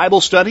virtual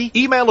Bible study?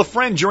 Email a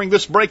friend during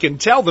this break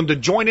and tell them to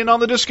join in on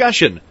the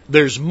discussion.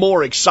 There's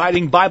more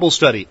exciting Bible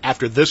study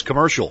after this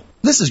commercial.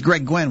 This is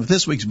Greg Gwynn with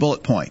this week's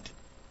bullet point.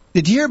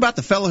 Did you hear about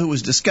the fellow who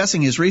was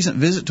discussing his recent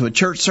visit to a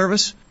church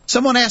service?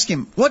 Someone asked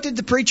him, what did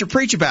the preacher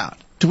preach about?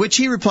 To which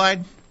he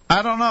replied,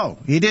 I don't know.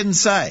 He didn't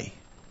say.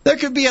 There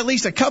could be at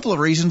least a couple of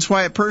reasons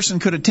why a person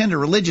could attend a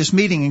religious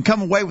meeting and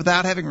come away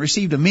without having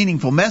received a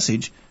meaningful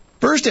message.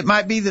 First, it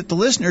might be that the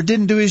listener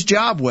didn't do his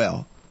job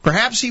well.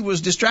 Perhaps he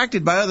was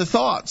distracted by other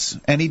thoughts,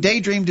 and he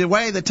daydreamed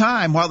away the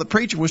time while the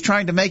preacher was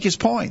trying to make his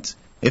points.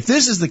 If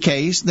this is the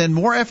case, then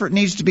more effort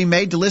needs to be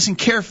made to listen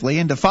carefully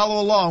and to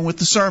follow along with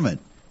the sermon.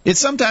 It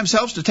sometimes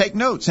helps to take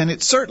notes, and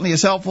it certainly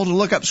is helpful to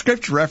look up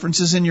scripture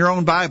references in your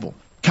own Bible.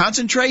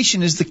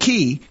 Concentration is the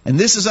key, and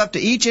this is up to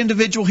each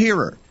individual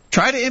hearer.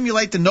 Try to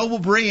emulate the noble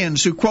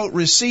Bereans who, quote,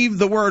 received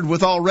the word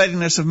with all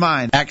readiness of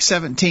mind, Acts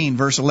 17,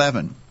 verse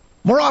 11.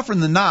 More often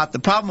than not, the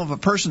problem of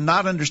a person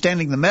not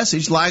understanding the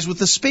message lies with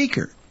the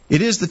speaker.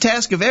 It is the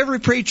task of every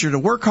preacher to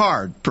work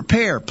hard,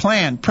 prepare,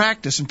 plan,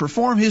 practice, and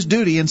perform his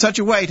duty in such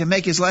a way to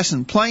make his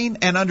lesson plain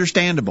and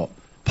understandable.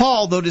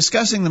 Paul, though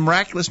discussing the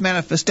miraculous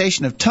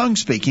manifestation of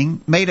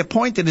tongue-speaking, made a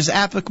point that is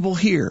applicable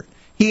here.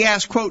 He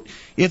asked, quote,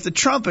 if the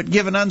trumpet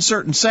give an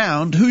uncertain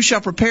sound, who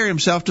shall prepare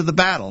himself to the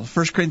battle?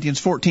 1 Corinthians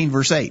 14,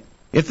 verse 8.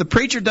 If the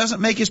preacher doesn't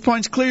make his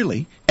points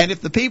clearly, and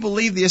if the people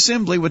leave the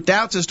assembly with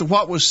doubts as to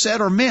what was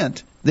said or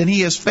meant, then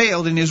he has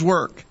failed in his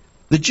work.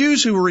 The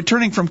Jews who were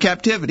returning from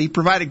captivity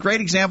provide a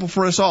great example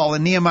for us all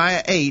in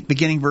Nehemiah 8,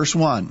 beginning verse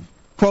 1.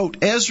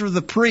 Quote, Ezra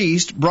the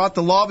priest brought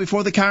the law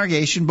before the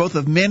congregation, both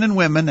of men and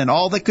women, and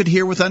all that could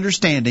hear with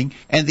understanding,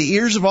 and the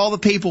ears of all the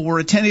people were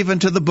attentive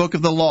unto the book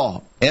of the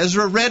law.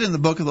 Ezra read in the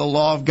book of the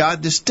law of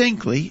God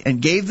distinctly, and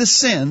gave the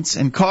sense,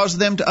 and caused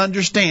them to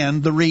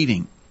understand the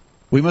reading.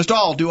 We must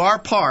all do our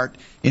part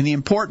in the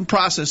important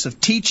process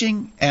of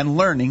teaching and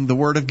learning the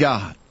Word of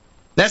God.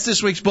 That's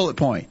this week's bullet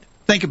point.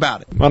 Think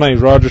about it. My name's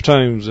Roger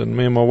Toombs, and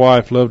me and my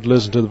wife love to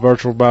listen to the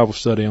virtual Bible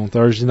study on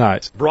Thursday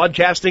nights.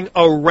 Broadcasting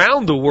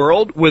around the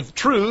world with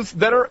truths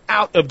that are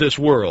out of this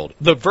world.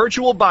 The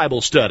virtual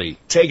Bible study.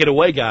 Take it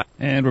away, guys.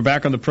 And we're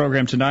back on the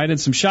program tonight, and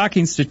some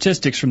shocking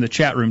statistics from the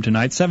chat room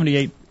tonight.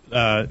 78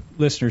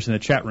 listeners in the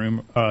chat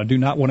room do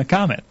not want to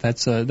comment.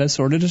 That's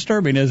sort of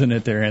disturbing, isn't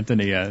it there,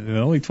 Anthony?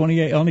 Only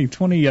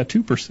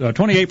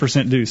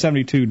 28% do,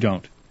 72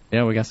 don't.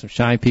 Yeah, we got some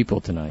shy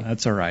people tonight.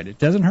 That's all right. It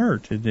doesn't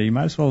hurt. You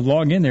might as well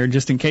log in there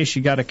just in case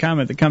you got a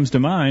comment that comes to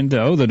mind.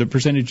 The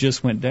percentage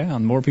just went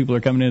down. More people are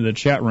coming into the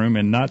chat room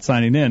and not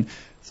signing in.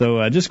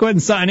 So just go ahead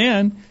and sign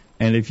in.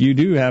 And if you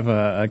do have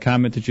a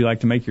comment that you'd like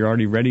to make, you're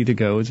already ready to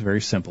go. It's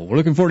very simple. We're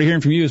looking forward to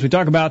hearing from you as we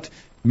talk about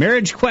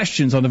marriage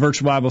questions on the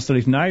virtual Bible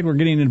study tonight. We're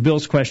getting into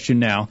Bill's question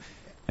now.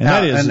 And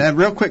that is, and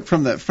real quick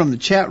from the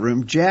chat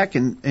room, Jack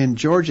in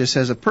Georgia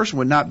says a person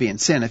would not be in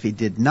sin if he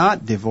did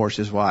not divorce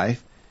his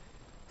wife.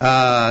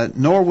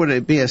 Nor would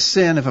it be a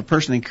sin if a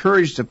person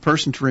encouraged a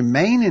person to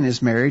remain in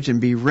his marriage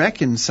and be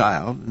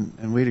reconciled,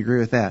 and we'd agree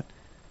with that.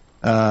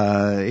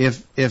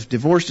 If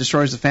divorce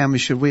destroys the family,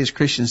 should we as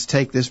Christians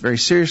take this very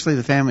seriously?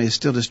 The family is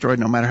still destroyed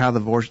no matter how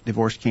the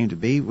divorce came to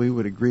be. We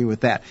would agree with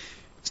that.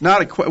 It's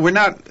not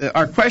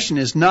our question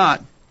is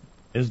not,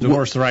 is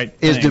divorce the right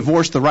thing? Is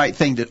divorce the right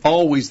thing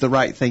always the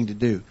right thing to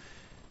do?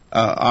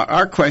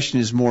 Our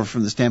question is more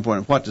from the standpoint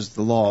of what does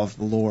the law of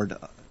the Lord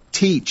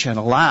teach and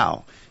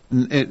allow?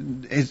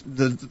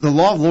 The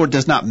law of the Lord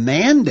does not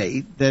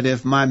mandate that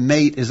if my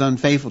mate is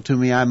unfaithful to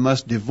me, I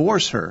must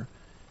divorce her.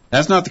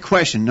 That's not the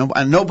question.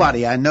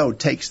 Nobody I know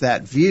takes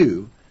that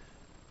view.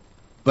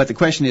 But the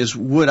question is,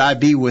 would I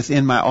be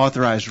within my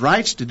authorized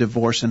rights to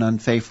divorce an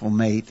unfaithful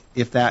mate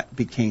if that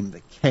became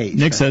the case?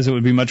 Nick says it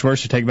would be much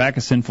worse to take back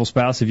a sinful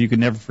spouse if you could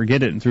never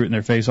forget it and threw it in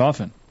their face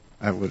often.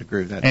 I would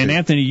agree with that, And too.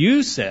 Anthony,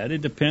 you said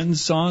it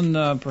depends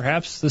on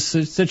perhaps the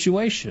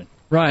situation.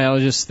 Right. I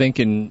was just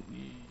thinking,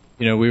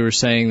 we were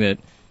saying that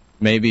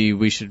maybe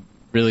we should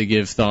really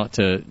give thought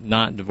to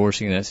not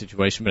divorcing in that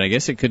situation, but I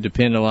guess it could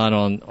depend a lot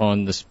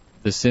on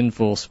the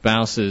sinful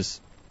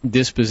spouse's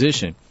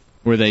disposition.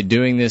 Were they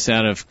doing this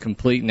out of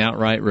complete and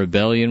outright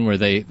rebellion, where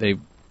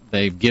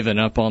they've given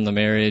up on the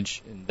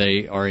marriage and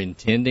they are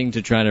intending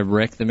to try to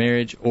wreck the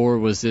marriage, or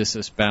was this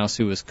a spouse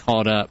who was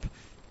caught up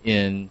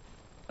in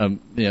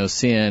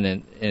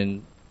sin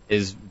and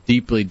is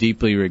deeply,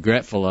 deeply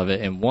regretful of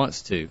it and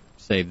wants to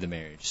save the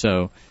marriage?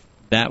 So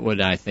that would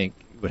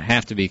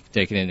have to be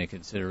taken into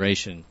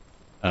consideration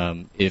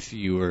if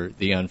you were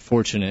the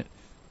unfortunate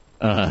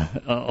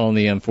on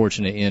the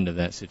unfortunate end of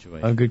that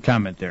situation. A good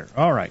comment there.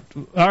 All right,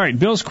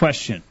 Bill's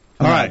question.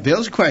 All right,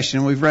 Bill's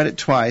question. We've read it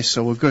twice,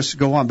 so we'll just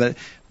go on. But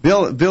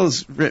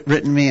Bill's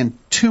written me in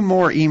two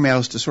more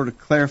emails to sort of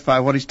clarify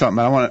what he's talking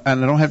about. I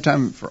don't have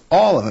time for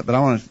all of it, but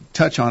I want to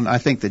touch on, I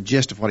think, the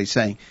gist of what he's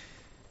saying.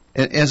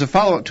 As a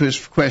follow-up to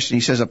his question,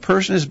 he says, a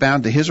person is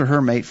bound to his or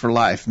her mate for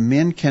life.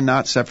 Men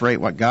cannot separate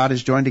what God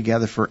has joined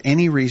together for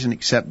any reason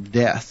except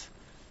death.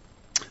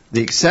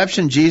 The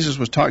exception Jesus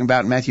was talking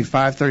about in Matthew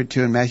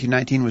 5:32 and Matthew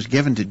 19 was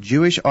given to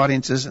Jewish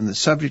audiences, and the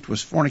subject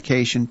was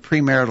fornication,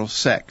 premarital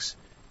sex.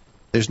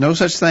 There's no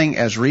such thing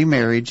as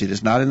remarriage. It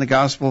is not in the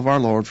gospel of our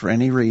Lord for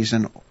any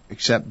reason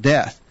except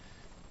death.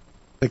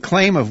 The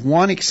claim of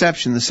one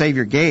exception the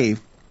Savior gave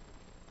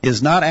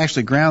is not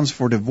actually grounds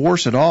for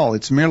divorce at all.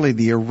 It's merely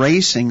the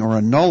erasing or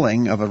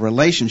annulling of a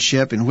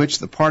relationship in which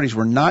the parties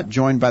were not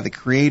joined by the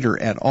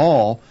Creator at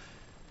all.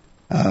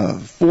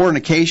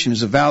 Fornication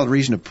is a valid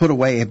reason to put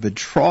away a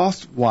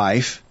betrothed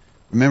wife.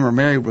 Remember,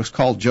 Mary was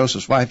called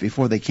Joseph's wife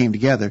before they came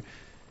together.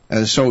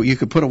 So you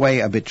could put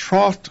away a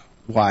betrothed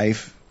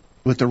wife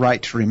with the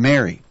right to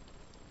remarry.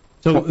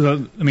 So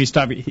let me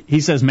stop you.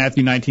 He says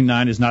Matthew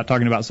 19:9 is not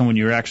talking about someone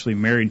you're actually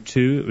married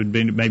to. It would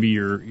be maybe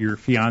your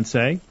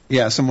fiancé.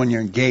 Yeah, someone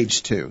you're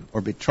engaged to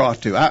or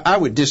betrothed to. I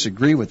would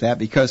disagree with that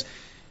because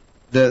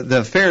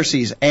the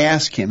Pharisees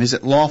asked him, is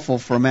it lawful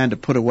for a man to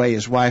put away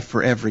his wife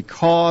for every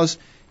cause?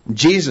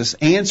 Jesus'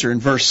 answer in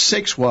verse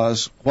 6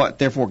 was, what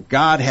therefore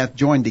God hath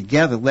joined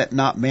together, let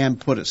not man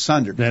put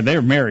asunder. Yeah, they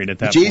were married at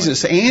that point.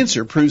 Jesus'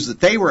 answer proves that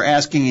they were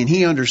asking, and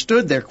he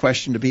understood their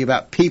question to be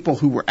about people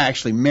who were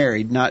actually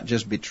married, not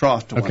just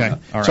betrothed to one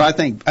another. All right. So I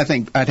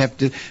think I'd have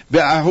to.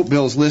 I hope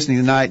Bill's listening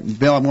tonight.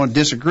 Bill, I'm going to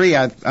disagree.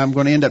 I'm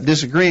going to end up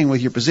disagreeing with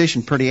your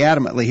position pretty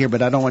adamantly here,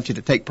 but I don't want you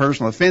to take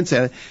personal offense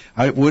at it.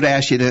 I would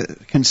ask you to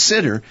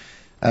consider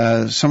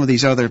some of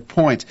these other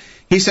points.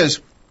 He says,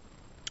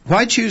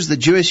 why choose the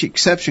Jewish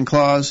exception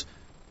clause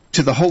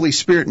to the Holy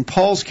Spirit in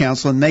Paul's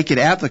counsel and make it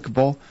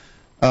applicable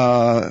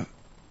in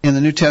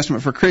the New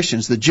Testament for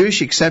Christians? The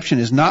Jewish exception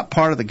is not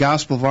part of the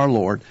gospel of our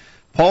Lord.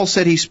 Paul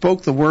said he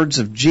spoke the words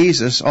of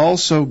Jesus,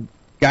 also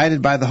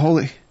guided by the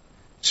Holy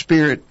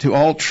Spirit to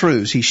all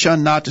truths. He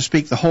shunned not to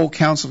speak the whole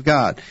counsel of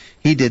God.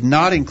 He did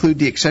not include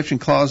the exception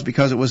clause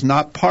because it was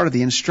not part of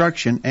the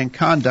instruction and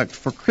conduct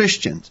for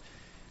Christians.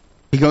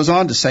 He goes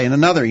on to say in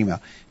another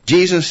email,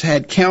 Jesus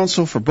had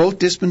counsel for both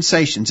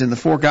dispensations in the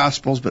four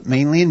Gospels, but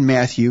mainly in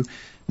Matthew.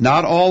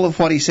 Not all of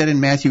what he said in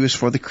Matthew is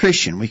for the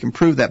Christian. We can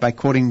prove that by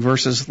quoting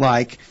verses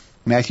like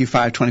Matthew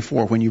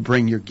 5:24, when you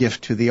bring your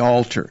gift to the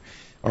altar,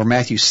 or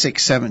Matthew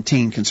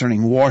 6:17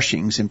 concerning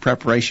washings in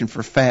preparation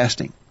for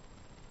fasting.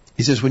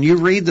 He says, when you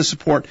read the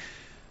support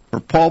for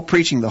Paul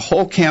preaching the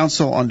whole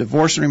counsel on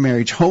divorce and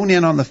remarriage, hone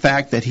in on the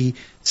fact that he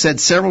said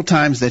several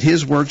times that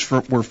his words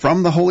were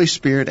from the Holy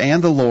Spirit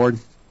and the Lord.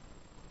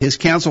 His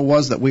counsel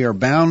was that we are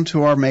bound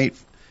to our mate,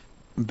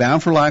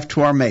 bound for life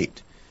to our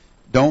mate.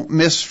 Don't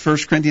miss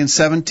 1 Corinthians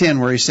 7:10,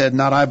 where he said,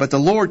 "Not I, but the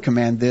Lord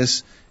command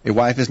this: a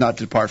wife is not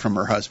to depart from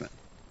her husband."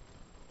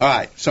 All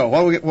right. So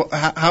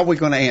how are we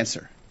going to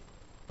answer?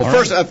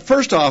 Well,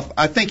 first off,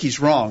 I think he's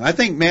wrong. I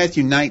think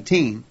Matthew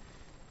 19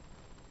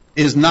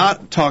 is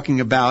not talking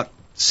about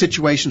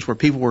situations where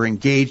people were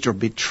engaged or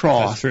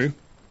betrothed. That's true.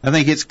 I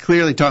think it's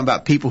clearly talking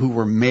about people who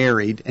were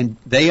married, and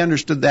they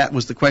understood that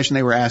was the question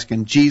they were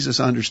asking. Jesus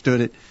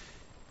understood it.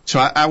 So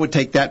I would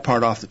take that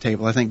part off the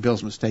table. I think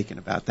Bill's mistaken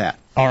about that.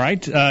 All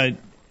right.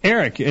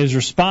 Eric has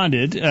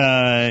responded,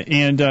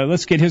 and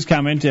let's get his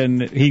comment,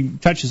 and he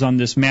touches on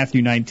this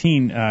Matthew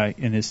 19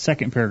 in his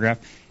second paragraph.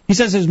 He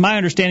says, "It's my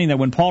understanding that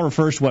when Paul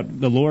refers to what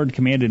the Lord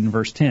commanded in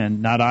verse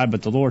 10, not I,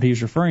 but the Lord,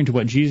 he's referring to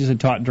what Jesus had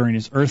taught during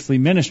his earthly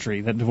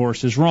ministry, that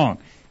divorce is wrong.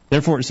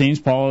 Therefore, it seems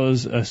Paul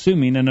is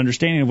assuming an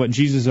understanding of what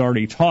Jesus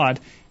already taught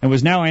and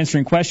was now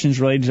answering questions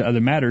related to other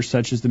matters,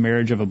 such as the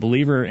marriage of a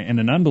believer and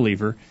an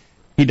unbeliever.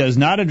 He does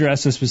not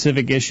address the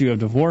specific issue of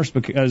divorce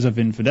because of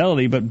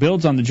infidelity, but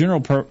builds on the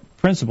general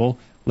principle,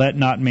 let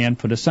not man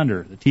put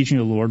asunder. The teaching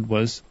of the Lord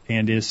was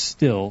and is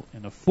still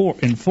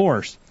in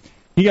force."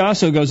 He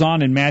also goes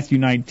on in Matthew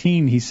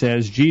 19, he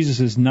says, Jesus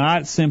is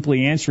not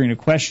simply answering a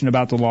question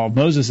about the law of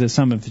Moses, as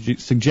some have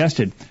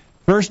suggested.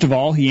 First of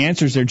all, he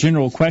answers their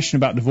general question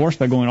about divorce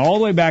by going all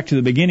the way back to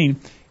the beginning,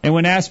 and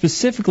when asked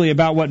specifically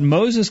about what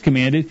Moses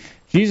commanded,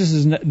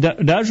 Jesus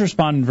does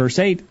respond in verse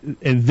 8,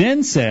 and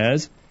then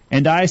says,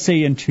 "And I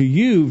say unto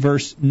you,"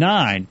 verse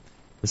 9.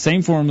 The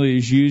same formula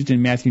is used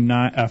in Matthew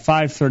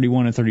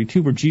 5:31 and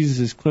 32, where Jesus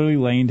is clearly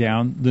laying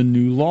down the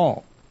new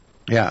law.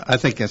 Yeah, I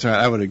think that's right.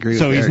 I would agree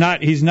with that.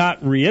 So he's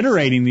not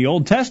reiterating the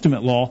Old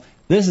Testament law.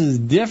 This is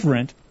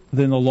different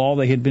than the law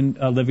they had been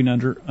living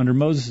under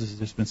Moses'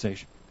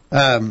 dispensation.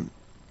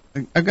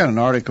 I've got an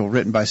article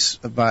written by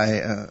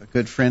a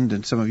good friend,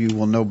 and some of you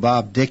will know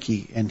Bob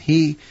Dickey, and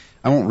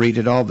I won't read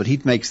it all, but he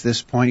makes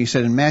this point. He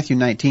said in Matthew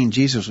 19,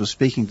 Jesus was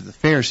speaking to the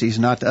Pharisees,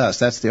 not to us.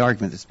 That's the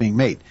argument that's being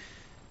made.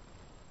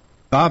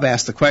 Bob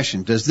asked the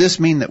question, does this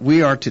mean that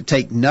we are to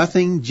take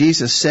nothing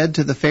Jesus said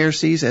to the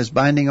Pharisees as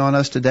binding on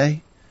us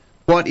today?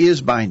 What is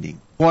binding?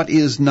 What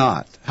is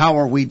not? How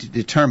are we to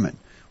determine?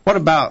 What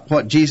about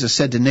what Jesus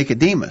said to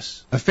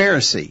Nicodemus, a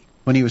Pharisee,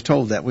 when he was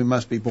told that we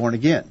must be born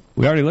again?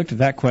 We already looked at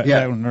that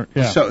question.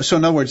 Yeah. So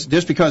in other words,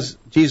 just because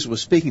Jesus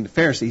was speaking to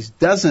Pharisees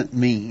doesn't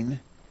mean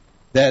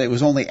that it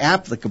was only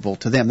applicable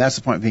to them. That's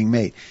the point being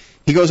made.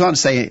 He goes on to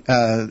say,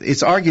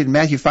 it's argued in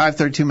Matthew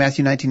 5:32,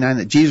 Matthew 19:9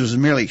 that Jesus was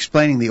merely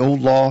explaining the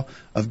old law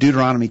of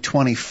Deuteronomy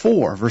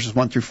 24, verses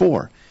 1 through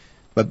 4.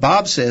 But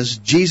Bob says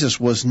Jesus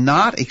was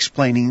not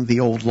explaining the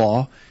old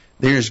law.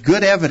 There is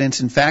good evidence,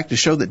 in fact, to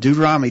show that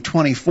Deuteronomy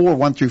 24,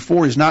 1 through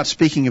 4 is not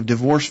speaking of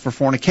divorce for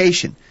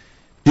fornication.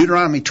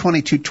 Deuteronomy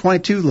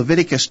 22:22,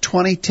 Leviticus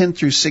 20:10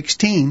 through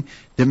 16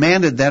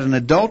 demanded that an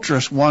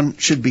adulterous one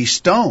should be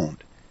stoned.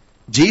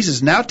 Jesus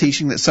is now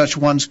teaching that such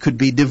ones could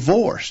be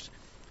divorced.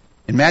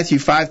 In Matthew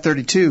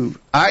 5:32,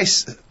 I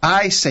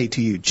say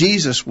to you,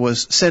 Jesus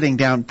was setting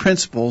down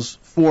principles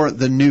for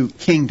the new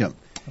kingdom.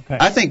 Okay.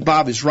 I think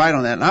Bob is right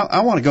on that. And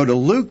I want to go to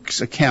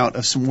Luke's account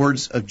of some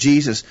words of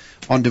Jesus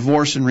on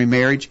divorce and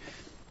remarriage.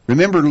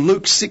 Remember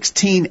Luke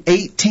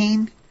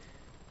 16:18?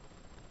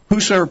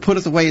 Whosoever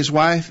putteth away his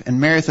wife and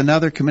marrieth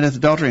another committeth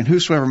adultery, and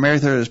whosoever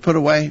marrieth her that is put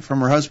away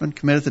from her husband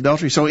committeth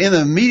adultery. So in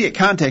the immediate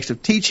context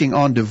of teaching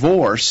on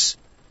divorce,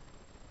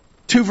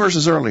 2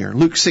 verses earlier,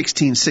 Luke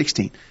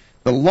 16:16,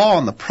 the law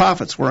and the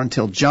prophets were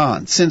until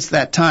John. Since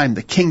that time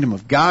the kingdom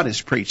of God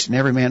is preached, and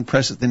every man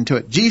presseth into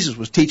it. Jesus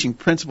was teaching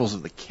principles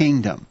of the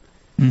kingdom.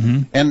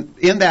 Mm-hmm. And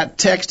in that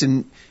text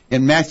in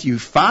Matthew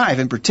 5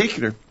 in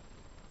particular,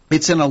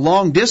 it's in a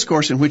long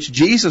discourse in which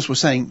Jesus was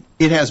saying,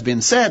 it has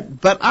been said,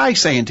 but I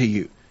say unto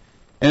you.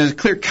 And there's a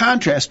clear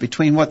contrast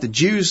between what the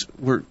Jews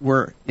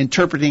were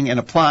interpreting and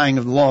applying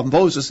of the law of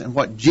Moses and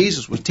what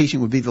Jesus was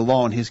teaching would be the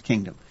law in his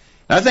kingdom.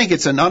 And I think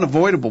it's an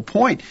unavoidable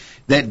point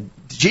that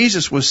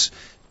Jesus was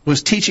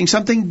teaching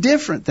something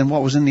different than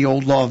what was in the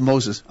old law of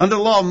Moses. Under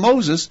the law of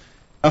Moses,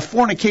 a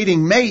fornicating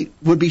mate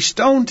would be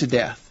stoned to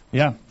death.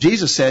 Yeah.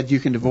 Jesus said you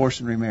can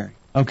divorce and remarry.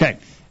 Okay.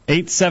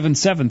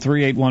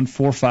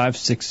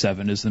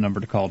 877-381-4567 is the number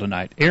to call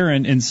tonight.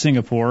 Aaron in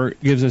Singapore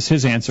gives us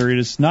his answer. It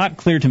is not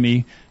clear to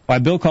me why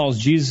Bill calls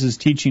Jesus'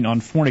 teaching on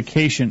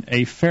fornication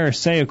a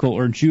Pharisaical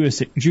or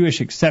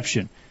Jewish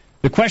exception.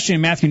 The question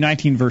in Matthew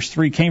 19, verse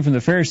 3 came from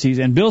the Pharisees,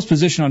 and Bill's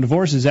position on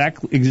divorce is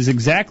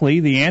exactly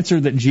the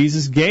answer that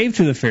Jesus gave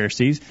to the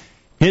Pharisees.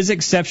 His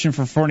exception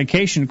for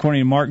fornication,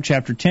 according to Mark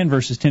chapter 10,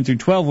 verses 10 through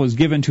 12, was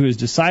given to his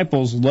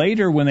disciples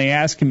later when they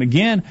asked him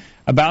again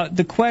about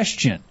the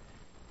question.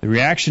 The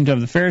reaction of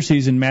the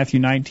Pharisees in Matthew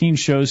 19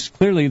 shows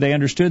clearly they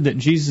understood that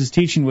Jesus'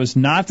 teaching was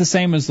not the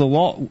same as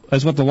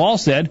what the law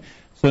said,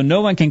 so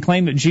no one can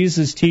claim that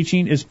Jesus'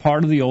 teaching is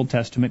part of the Old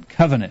Testament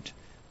covenant.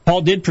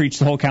 Paul did preach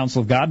the whole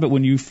counsel of God, but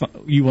when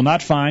you will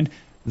not find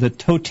the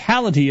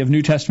totality of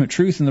New Testament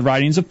truth in the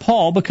writings of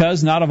Paul,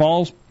 because not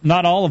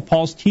all of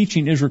Paul's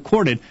teaching is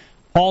recorded.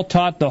 Paul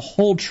taught the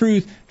whole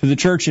truth to the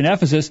church in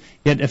Ephesus,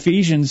 yet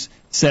Ephesians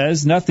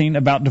says nothing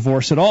about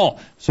divorce at all.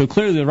 So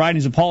clearly the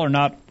writings of Paul are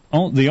not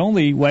the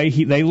only way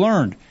they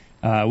learned.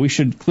 We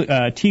should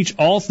teach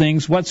all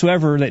things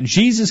whatsoever that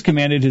Jesus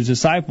commanded his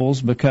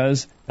disciples,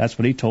 because that's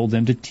what he told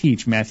them to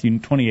teach, Matthew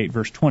 28,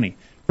 verse 20.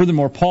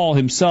 Furthermore, Paul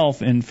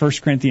himself in 1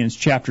 Corinthians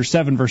chapter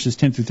 7, verses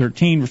 10 through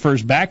 13,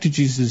 refers back to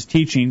Jesus'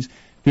 teachings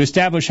to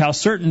establish how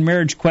certain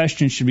marriage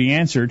questions should be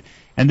answered.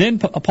 And then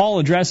Paul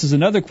addresses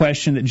another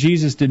question that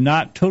Jesus did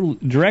not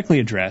directly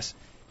address.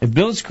 If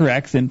Bill is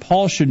correct, then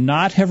Paul should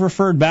not have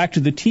referred back to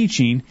the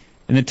teaching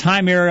in the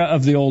time era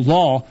of the old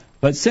law,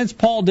 but since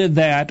Paul did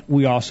that,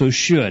 we also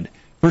should.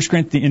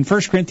 In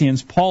 1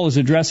 Corinthians, Paul is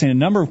addressing a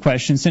number of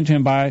questions sent to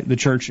him by the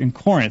church in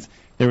Corinth.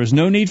 There was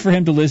no need for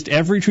him to list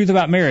every truth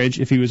about marriage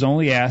if he was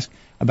only asked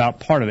about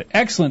part of it.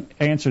 Excellent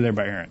answer there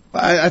by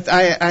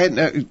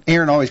Aaron.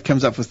 Aaron always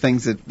comes up with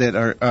things that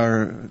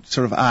are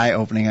sort of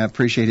eye-opening. I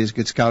appreciate his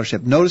good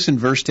scholarship. Notice in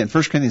verse 10,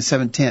 1 Corinthians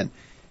 7:10,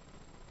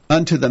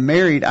 unto the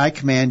married I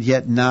command,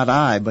 yet not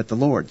I, but the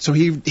Lord. So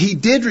he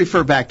did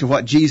refer back to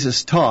what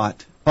Jesus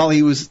taught while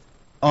he was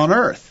on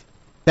earth.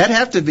 That'd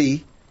have to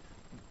be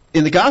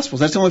in the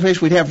Gospels. That's the only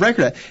place we'd have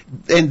record of.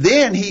 And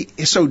then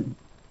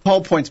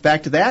Paul points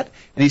back to that,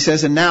 and he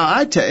says,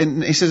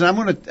 and he says, I'm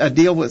going to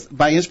deal with,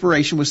 by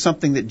inspiration, with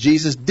something that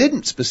Jesus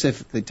didn't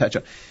specifically touch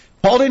on.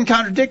 Paul didn't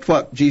contradict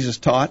what Jesus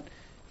taught.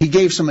 He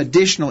gave some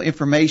additional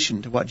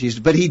information to what Jesus,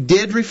 but he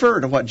did refer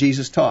to what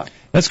Jesus taught.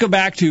 Let's go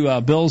back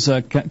to Bill's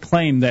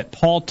claim that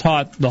Paul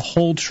taught the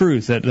whole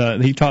truth,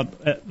 that he taught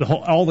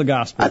all the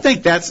gospel. I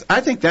think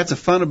that's a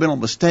fundamental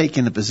mistake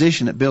in the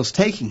position that Bill's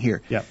taking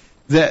here. Yep.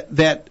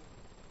 That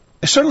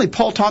certainly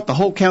Paul taught the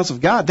whole counsel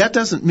of God. That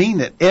doesn't mean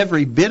that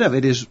every bit of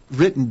it is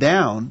written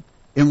down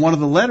in one of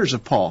the letters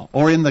of Paul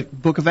or in the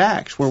book of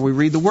Acts where we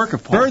read the work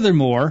of Paul.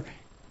 Furthermore,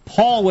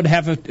 Paul would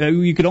have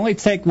you could only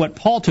take what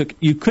Paul took.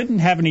 You couldn't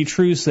have any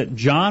truths that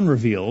John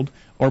revealed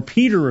or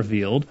Peter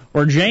revealed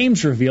or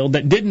James revealed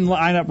that didn't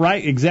line up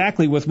right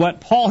exactly with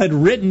what Paul had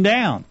written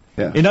down.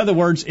 Yeah. In other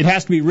words, it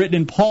has to be written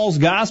in Paul's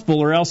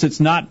gospel, or else it's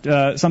not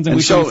something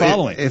we should be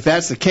following. If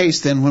that's the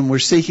case, then when we're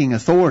seeking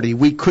authority,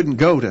 we couldn't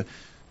go to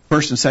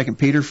 1st and 2nd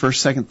Peter,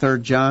 1st, 2nd,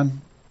 3rd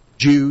John,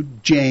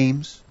 Jude,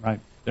 James. Right.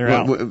 They're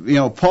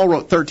out. Paul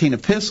wrote 13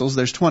 epistles.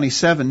 There's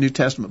 27 New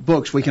Testament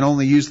books. We can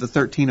only use the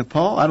 13 of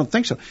Paul? I don't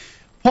think so.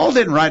 Paul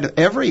didn't write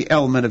every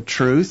element of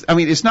truth. I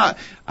mean, it's not.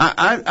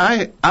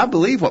 I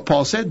believe what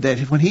Paul said, that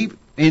when he,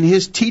 in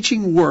his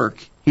teaching work,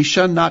 he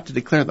shunned not to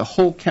declare the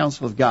whole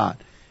counsel of God.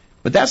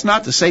 But that's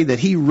not to say that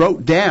he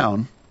wrote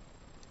down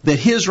that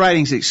his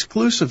writings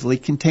exclusively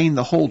contain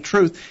the whole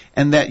truth,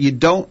 and that you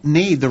don't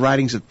need the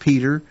writings of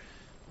Peter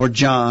or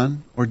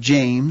John or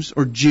James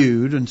or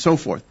Jude and so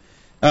forth.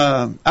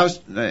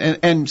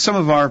 And some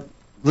of our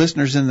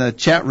listeners in the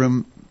chat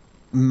room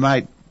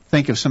might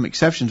think of some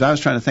exceptions. I was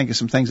trying to think of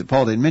some things that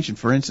Paul didn't mention.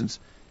 For instance,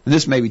 and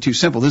this may be too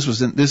simple. This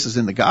is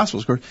in the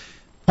Gospels, of course.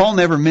 Paul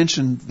never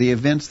mentioned the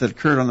events that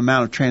occurred on the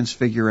Mount of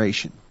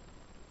Transfiguration.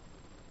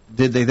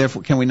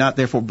 Can we not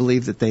therefore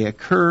believe that they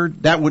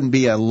occurred? That wouldn't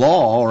be a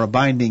law or a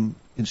binding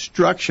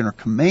instruction or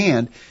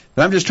command.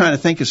 But I'm just trying to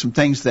think of some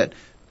things that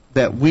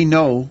we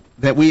know,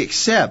 that we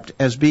accept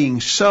as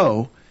being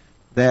so,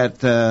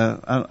 that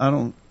I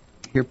don't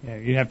hear. Yeah,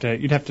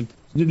 you'd have to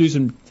do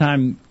some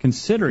time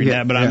considering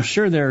that, but I'm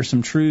sure there are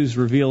some truths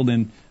revealed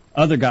in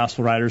other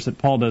gospel writers that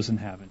Paul doesn't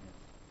have in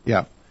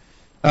here.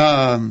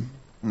 Yeah.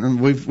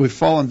 We've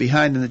fallen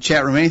behind in the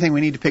chat room. Anything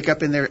we need to pick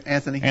up in there,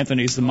 Anthony?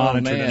 Anthony's the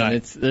monitor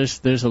tonight.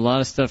 There's a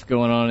lot of stuff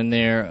going on in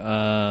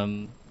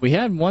there. We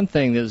had one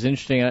thing that was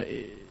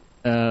interesting.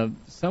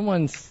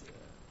 Someone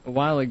a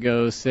while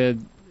ago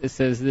said, it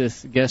says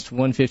this, guest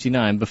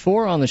 159,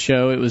 before on the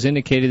show it was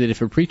indicated that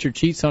if a preacher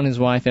cheats on his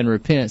wife and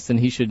repents, then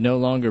he should no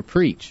longer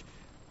preach.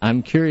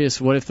 I'm curious,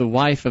 what if the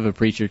wife of a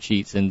preacher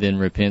cheats and then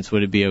repents?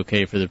 Would it be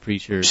okay for the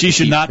preacher? She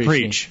should not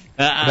preach.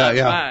 There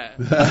you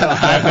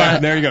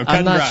go.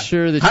 I'm not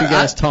sure that you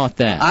guys taught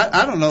that.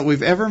 I don't know that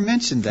we've ever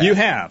mentioned that. You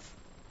have.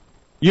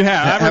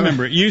 I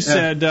remember it. You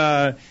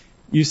said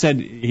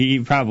he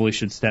probably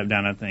should step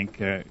down. I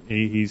think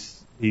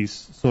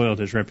he's soiled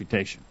his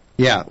reputation.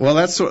 Yeah. Well,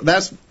 that's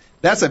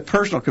a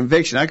personal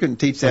conviction. I couldn't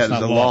teach that as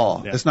a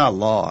law. Yeah. It's not a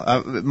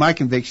law. My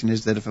conviction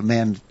is that if a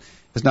man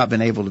has not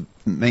been able to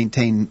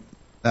maintain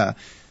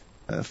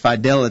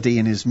fidelity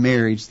in his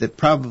marriage, that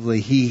probably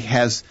he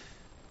has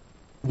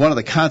one of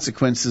the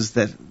consequences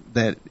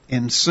that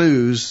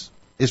ensues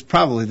is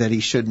probably that he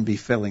shouldn't be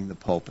filling the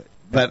pulpit.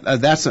 But I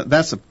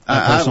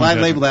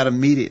label that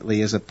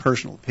immediately as a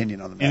personal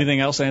opinion on the matter. Anything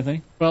else,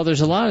 Anthony? Well,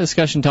 there's a lot of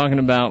discussion talking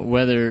about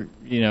whether,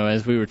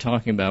 as we were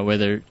talking about,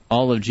 whether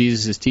all of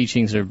Jesus'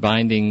 teachings are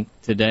binding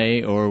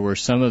today, or were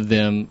some of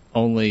them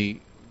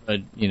only,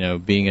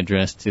 being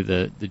addressed to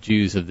the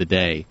Jews of the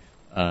day,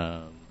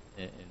 and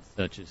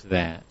such as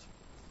that.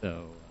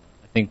 So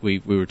I think we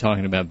were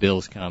talking about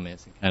Bill's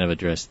comments and kind of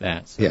addressed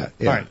that. So. Yeah.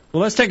 All right.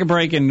 Well, let's take a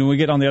break, and when we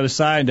get on the other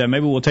side,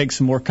 maybe we'll take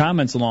some more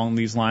comments along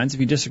these lines. If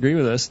you disagree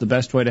with us, the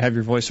best way to have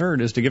your voice heard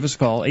is to give us a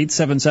call,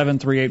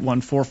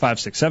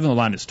 877-381-4567. The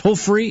line is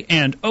toll-free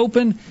and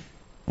open,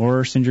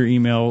 or send your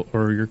email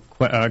or your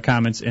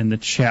comments in the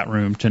chat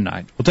room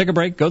tonight. We'll take a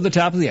break, go to the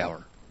top of the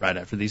hour. right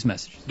after these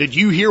messages. Did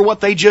you hear what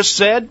they just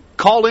said?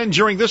 Call in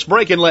during this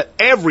break and let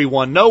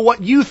everyone know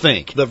what you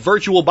think. The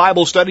virtual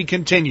Bible study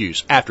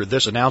continues after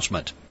this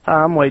announcement.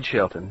 Hi, I'm Wade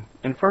Shelton.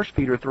 In 1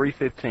 Peter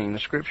 3:15, the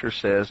Scripture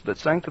says, "But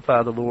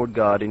sanctify the Lord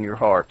God in your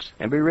hearts,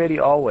 and be ready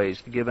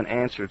always to give an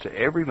answer to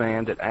every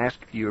man that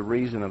asketh you a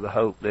reason of the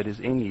hope that is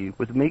in you,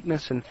 with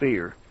meekness and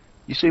fear."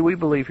 You see, we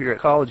believe here at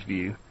College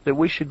View that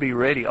we should be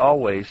ready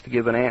always to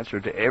give an answer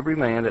to every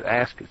man that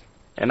asketh.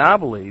 And I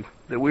believe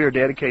that we are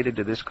dedicated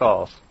to this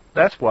cause.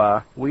 That's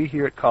why we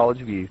here at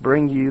College View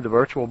bring you the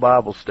virtual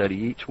Bible study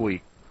each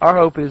week. Our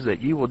hope is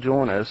that you will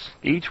join us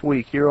each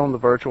week here on the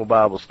virtual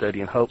Bible study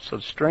in hopes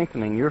of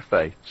strengthening your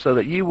faith, so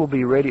that you will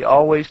be ready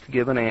always to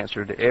give an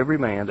answer to every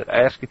man that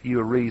asketh you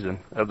a reason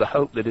of the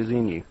hope that is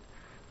in you.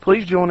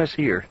 Please join us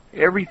here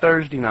every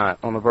Thursday night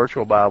on the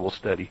virtual Bible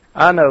study.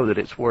 I know that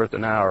it's worth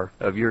an hour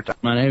of your time.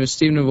 My name is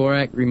Stephen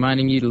Dvorak,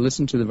 reminding you to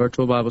listen to the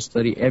virtual Bible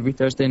study every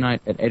Thursday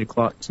night at 8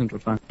 o'clock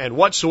Central Time. And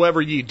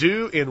whatsoever ye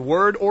do in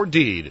word or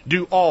deed,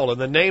 do all in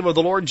the name of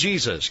the Lord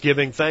Jesus,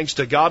 giving thanks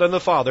to God and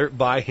the Father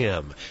by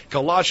Him.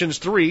 Colossians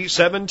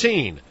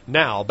 3:17.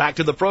 Now, back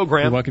to the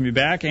program. We welcome you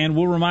back, and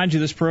we'll remind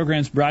you this program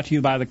is brought to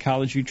you by the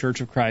College View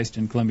Church of Christ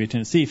in Columbia,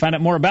 Tennessee. Find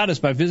out more about us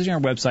by visiting our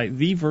website,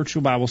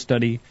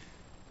 thevirtualbiblestudy.com.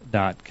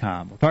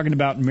 We're talking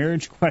about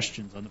marriage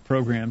questions on the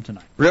program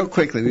tonight. Real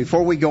quickly,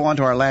 before we go on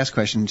to our last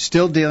question,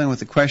 still dealing with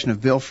the question of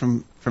Bill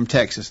from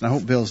Texas, and I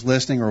hope Bill's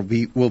listening or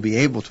will be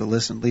able to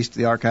listen, at least to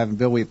the archive. And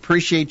Bill, we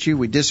appreciate you.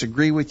 We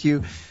disagree with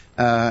you,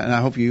 and I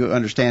hope you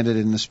understand it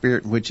in the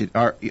spirit in which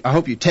I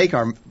hope you take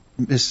our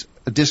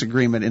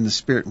disagreement in the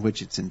spirit in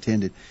which it's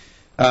intended.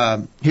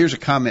 Here's a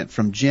comment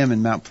from Jim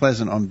in Mount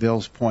Pleasant on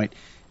Bill's point.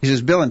 He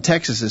says, Bill in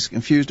Texas is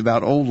confused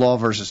about old law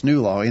versus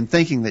new law in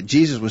thinking that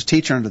Jesus was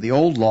teacher under the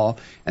old law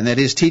and that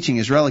his teaching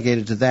is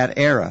relegated to that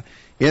era.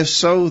 If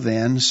so,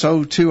 then,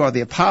 so too are the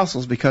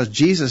apostles, because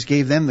Jesus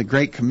gave them the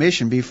Great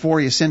Commission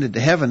before he ascended to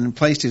heaven and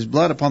placed his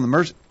blood upon the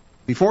mercy,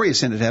 before he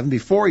ascended to heaven,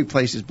 before he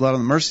placed his blood on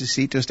the mercy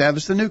seat to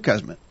establish the new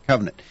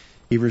covenant.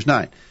 Hebrews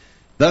 9.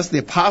 Thus, the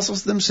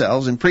apostles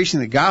themselves, in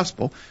preaching the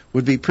gospel,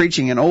 would be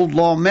preaching an old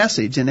law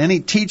message, and any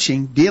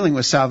teaching dealing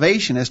with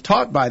salvation as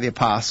taught by the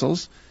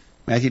apostles,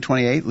 Matthew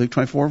 28, Luke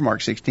 24,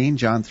 Mark 16,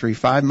 John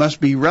 3:5, must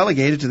be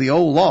relegated to the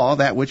old law,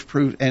 that which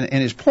proves, and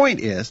his point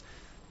is,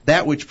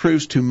 that which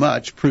proves too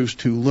much proves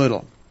too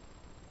little.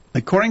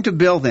 According to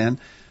Bill, then,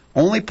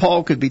 only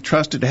Paul could be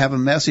trusted to have a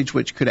message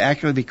which could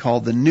accurately be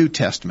called the New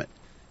Testament.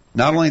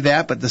 Not only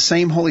that, but the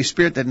same Holy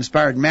Spirit that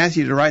inspired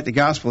Matthew to write the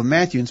Gospel of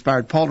Matthew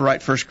inspired Paul to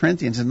write 1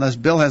 Corinthians, and thus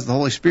Bill has the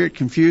Holy Spirit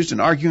confused and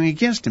arguing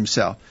against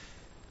himself.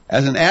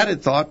 As an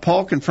added thought,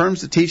 Paul confirms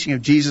the teaching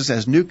of Jesus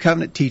as New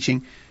Covenant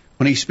teaching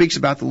when he speaks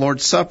about the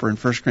Lord's Supper in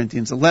 1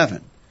 Corinthians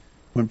 11.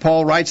 When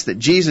Paul writes that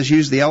Jesus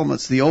used the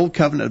elements of the Old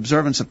Covenant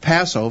observance of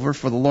Passover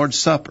for the Lord's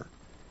Supper.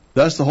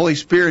 Thus, the Holy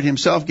Spirit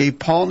himself gave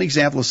Paul an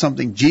example of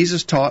something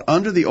Jesus taught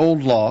under the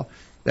old law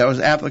that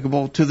was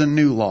applicable to the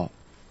new law.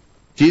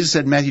 Jesus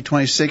said in Matthew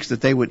 26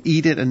 that they would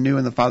eat it anew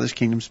in the Father's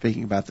kingdom,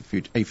 speaking about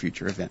a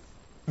future event.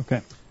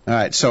 Okay. All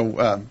right,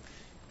 so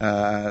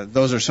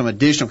those are some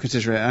additional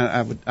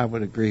considerations. I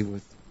would agree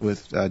with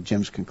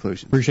Jim's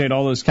conclusion. Appreciate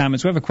all those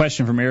comments. We have a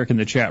question from Eric in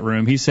the chat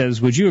room. He says,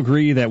 would you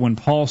agree that when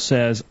Paul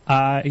says,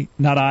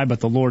 not I,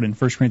 but the Lord in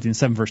 1 Corinthians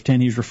 7, verse 10,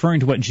 he's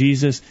referring to what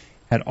Jesus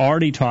had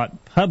already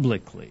taught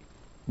publicly?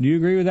 Do you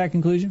agree with that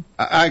conclusion?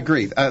 I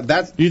agree.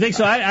 Do you think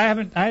so?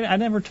 I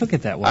never took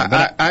it that way.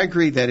 I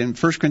agree that in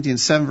 1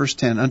 Corinthians 7, verse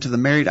 10, unto the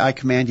married I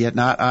command, yet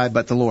not I,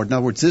 but the Lord. In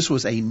other words, this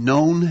was a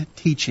known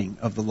teaching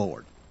of the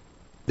Lord,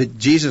 that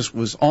Jesus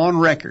was on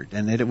record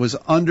and that it was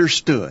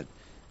understood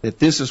that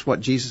this is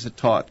what Jesus had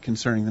taught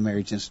concerning the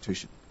marriage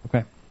institution.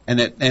 Okay. And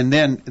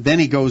then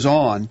he goes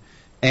on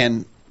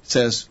and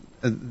says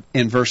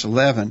in verse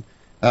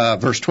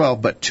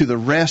 12, but to the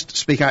rest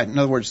speak I. In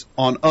other words,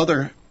 on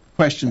other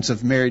questions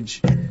of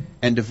marriage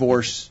and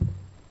divorce,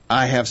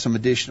 I have some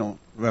additional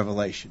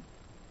revelation.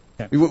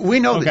 Okay. We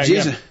know that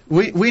Jesus.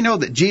 Yeah. We know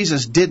that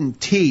Jesus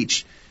didn't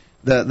teach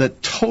the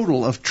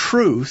total of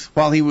truth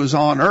while he was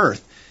on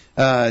earth.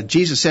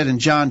 Jesus said in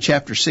John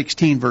chapter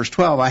 16, verse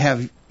 12, I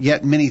have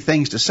yet many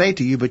things to say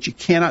to you, but you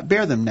cannot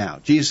bear them now.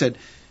 Jesus said,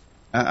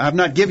 I've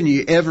not given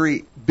you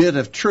every bit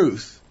of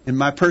truth in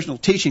my personal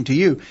teaching to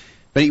you.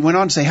 But he went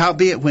on to say,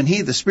 howbeit, when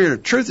he, the Spirit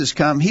of truth, is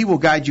come, he will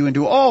guide you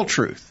into all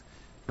truth.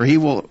 For he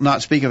will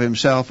not speak of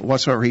himself.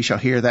 Whatsoever he shall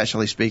hear, that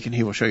shall he speak, and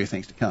he will show you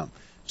things to come.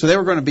 So they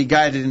were going to be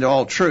guided into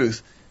all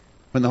truth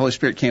when the Holy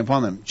Spirit came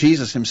upon them.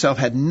 Jesus himself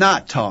had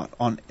not taught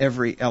on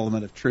every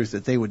element of truth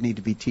that they would need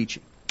to be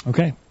teaching.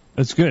 Okay.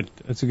 That's good.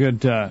 That's a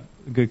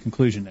good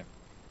conclusion there.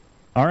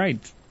 All right.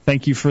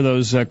 Thank you for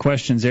those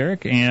questions,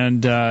 Eric.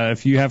 And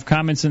if you have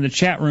comments in the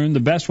chat room, the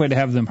best way to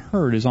have them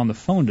heard is on the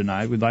phone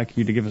tonight. We'd like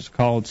you to give us a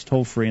call. It's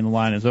toll-free and the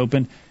line is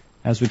open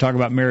as we talk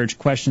about marriage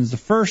questions.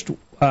 The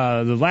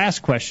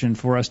last question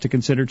for us to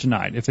consider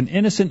tonight. If an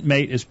innocent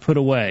mate is put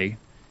away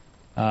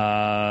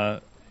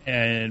and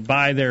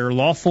by their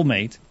lawful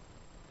mate,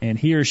 and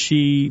he or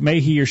she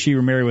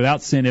remarry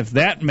without sin, if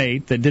that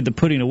mate that did the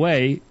putting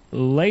away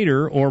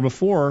later or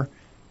before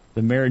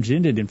the marriage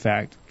ended, in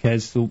fact,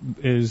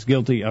 is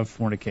guilty of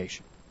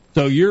fornication.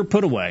 So you're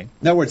put away.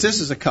 In other words,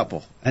 this is a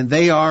couple, and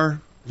they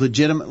are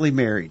legitimately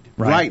married,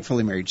 Right.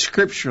 rightfully married,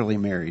 scripturally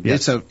married.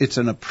 Yes. It's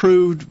an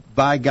approved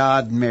by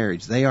God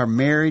marriage. They are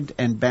married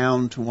and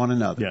bound to one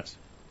another. Yes.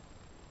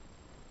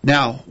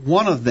 Now,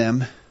 one of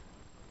them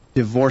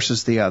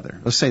divorces the other.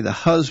 Let's say the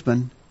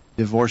husband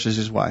divorces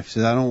his wife,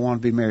 says, I don't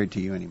want to be married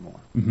to you anymore.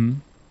 Mm-hmm.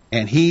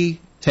 And he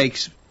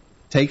takes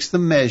the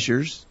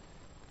measures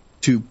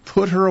to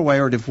put her away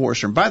or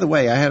divorce her. And by the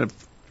way, I had a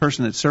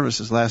person at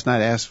services last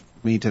night ask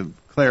me to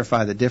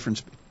clarify the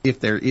difference, if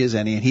there is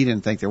any, and he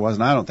didn't think there was,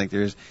 and I don't think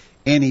there is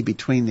any,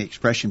 between the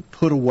expression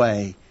put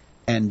away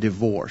and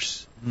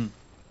divorce. Mm.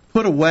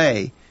 Put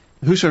away,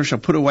 whosoever shall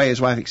put away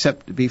his wife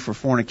except to be for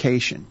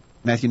fornication.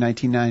 Matthew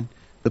 19:9.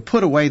 The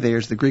put away there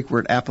is the Greek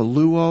word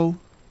apoluo.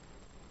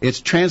 It's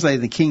translated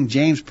in the King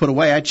James, put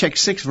away. I checked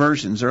 6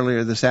 versions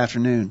earlier this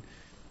afternoon.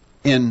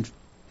 In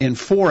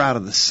 4 out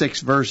of the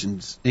 6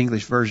 versions,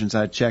 English versions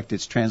I checked,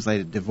 it's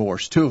translated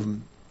divorce. 2 of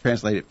them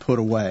translate it put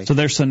away. So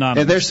they're synonymous.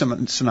 Yeah, there's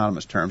some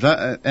synonymous terms.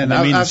 They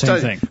mean the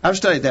same thing. I've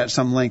studied that at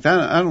some length.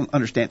 I don't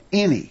understand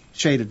any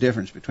shade of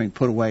difference between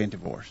put away and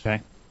divorce.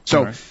 Okay.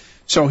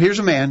 So here's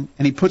a man,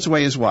 and he puts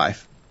away his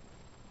wife.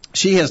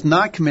 She has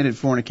not committed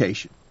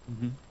fornication.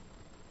 Mm-hmm.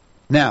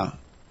 Now,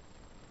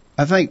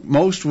 I think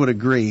most would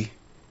agree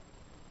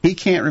he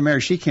can't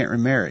remarry, she can't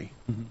remarry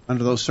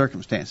under those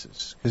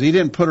circumstances, because he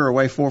didn't put her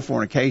away for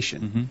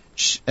fornication.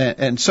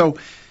 And so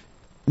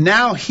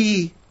now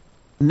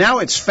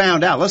it's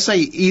found out. Let's say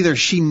either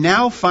she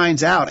now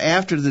finds out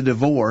after the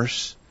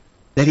divorce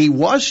that he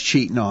was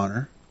cheating on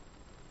her,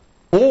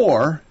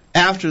 or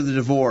after the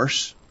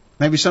divorce,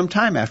 maybe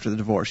sometime after the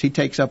divorce, he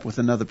takes up with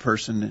another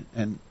person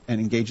and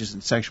engages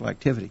in sexual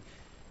activity.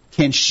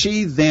 Can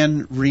she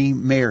then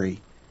remarry?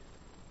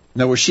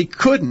 In other words, she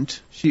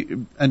couldn't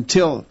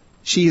until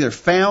she either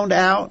found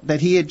out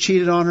that he had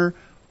cheated on her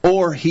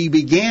or he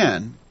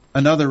began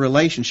another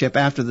relationship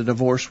after the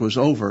divorce was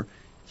over.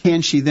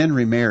 Can she then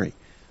remarry?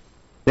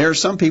 There are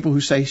some people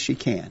who say she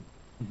can.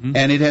 Mm-hmm.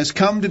 And it has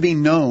come to be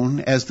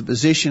known as the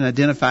position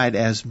identified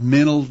as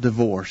mental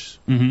divorce.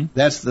 Mm-hmm.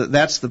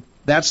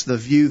 That's the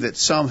view that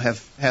some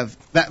have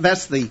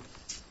that's the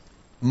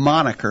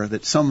moniker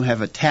that some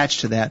have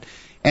attached to that.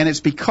 And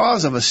it's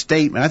because of a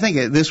statement. I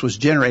think this was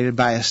generated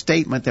by a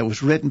statement that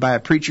was written by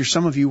a preacher.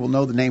 Some of you will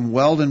know the name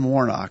Weldon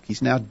Warnock.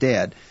 He's now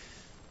dead.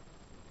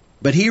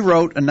 But he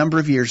wrote a number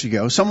of years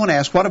ago, someone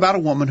asked, what about a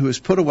woman who is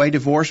put away,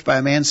 divorced by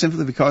a man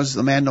simply because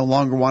the man no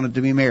longer wanted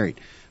to be married?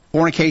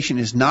 Fornication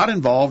is not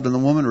involved, and the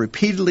woman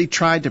repeatedly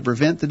tried to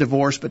prevent the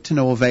divorce, but to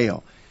no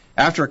avail.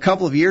 After a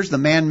couple of years, the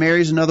man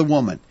marries another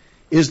woman.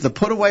 Is the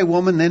put-away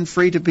woman then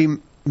free to be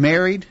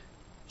married?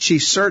 She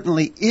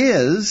certainly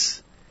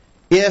is,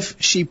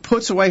 if she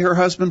puts away her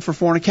husband for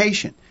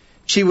fornication.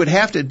 She would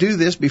have to do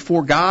this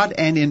before God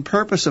and in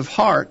purpose of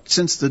heart,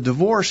 since the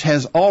divorce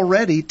has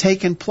already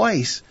taken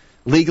place,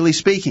 legally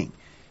speaking.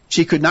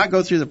 She could not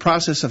go through the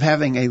process of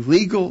having a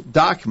legal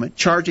document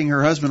charging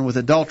her husband with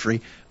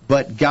adultery,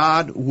 but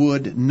God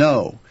would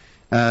know.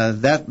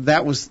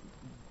 That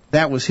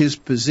was his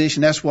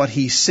position. That's what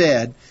he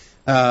said.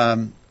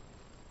 In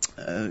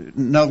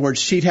other words,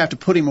 she'd have to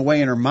put him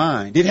away in her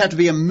mind. It'd have to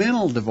be a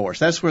mental divorce.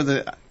 That's where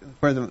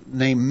the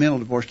name mental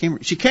divorce came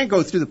from. She can't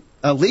go through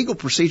the legal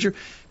procedure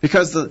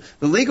because the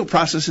legal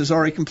process is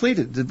already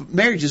completed. The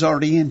marriage is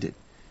already ended.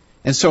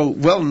 And so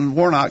Weldon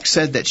Warnock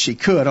said that she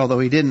could, although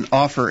he didn't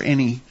offer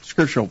any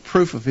scriptural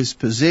proof of his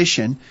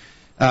position.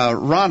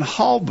 Ron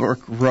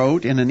Hallbrook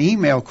wrote in an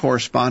email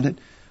correspondent,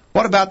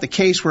 what about the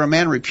case where a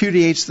man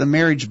repudiates the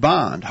marriage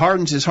bond,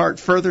 hardens his heart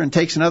further, and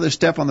takes another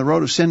step on the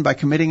road of sin by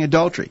committing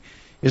adultery?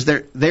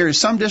 There is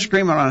some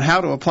disagreement on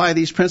how to apply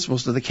these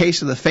principles to the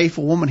case of the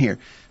faithful woman here.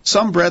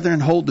 Some brethren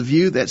hold the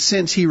view that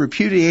since he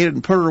repudiated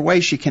and put her away,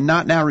 she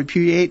cannot now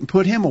repudiate and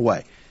put him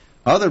away.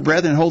 Other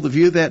brethren hold the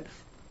view that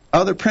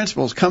other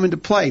principles come into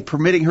play,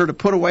 permitting her to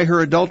put away her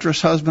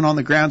adulterous husband on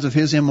the grounds of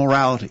his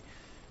immorality.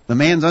 The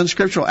man's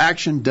unscriptural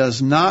action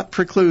does not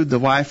preclude the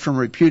wife from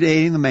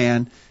repudiating the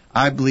man.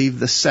 I believe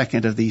the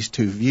second of these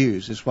two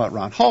views is what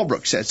Ron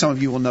Hallbrook said. Some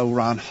of you will know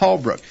Ron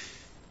Hallbrook.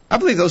 I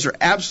believe those are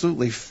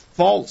absolutely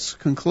false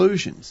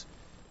conclusions.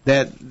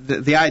 That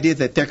the idea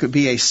that there could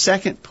be a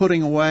second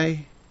putting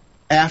away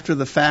after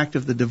the fact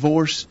of the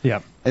divorce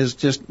is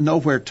just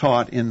nowhere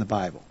taught in the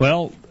Bible.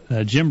 Well,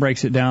 Jim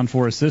breaks it down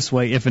for us this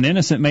way. If an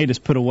innocent maid is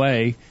put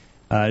away,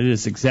 it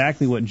is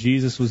exactly what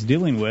Jesus was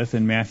dealing with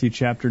in Matthew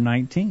chapter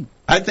 19.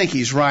 I think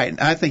he's right.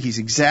 I think he's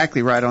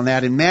exactly right on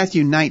that. In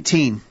Matthew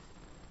 19,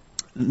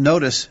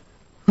 notice,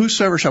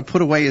 whosoever shall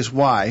put away his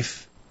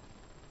wife.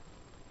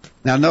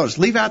 Now notice,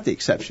 leave out the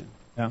exception.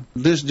 Yeah.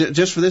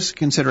 Just for this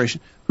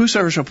consideration.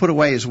 Whosoever shall put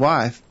away his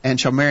wife and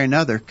shall marry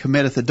another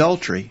committeth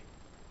adultery.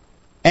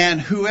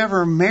 And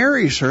whoever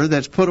marries her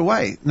that's put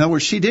away. In other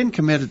words, she didn't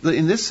commit,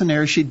 in this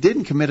scenario, she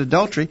didn't commit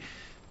adultery.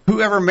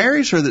 Whoever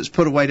marries her that's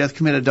put away doth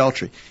commit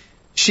adultery.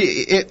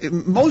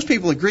 Most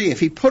people agree if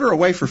he put her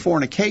away for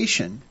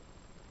fornication,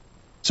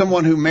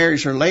 someone who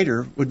marries her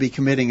later would be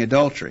committing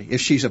adultery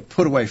if she's a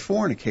put-away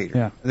fornicator.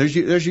 Yeah.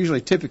 There's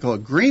usually typical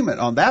agreement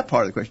on that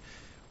part of the question.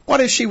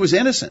 What if she was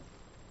innocent?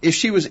 If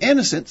she was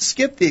innocent,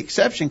 skip the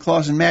exception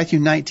clause in Matthew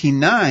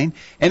 19:9,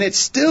 and it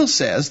still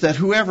says that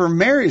whoever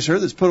marries her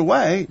that's put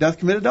away doth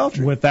commit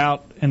adultery.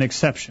 Without an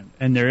exception,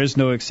 and there is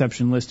no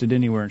exception listed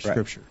anywhere in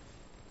Scripture.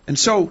 And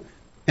so,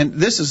 and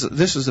this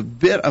is a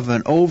bit of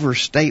an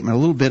overstatement, a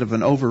little bit of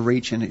an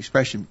overreach in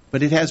expression,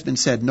 but it has been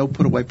said no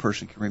put-away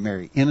person can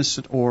remarry,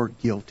 innocent or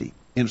guilty.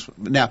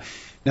 Now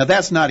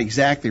that's not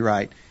exactly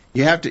right.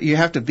 You have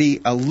to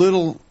be a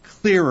little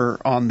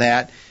clearer on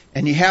that,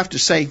 and you have to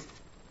say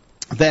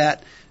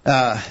that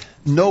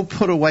no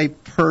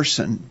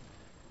person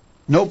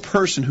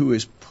who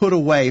is put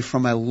away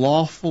from a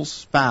lawful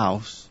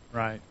spouse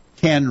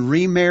can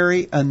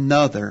remarry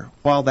another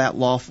while that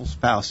lawful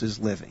spouse is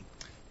living.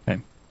 Okay.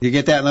 You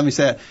get that? Let me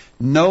say that.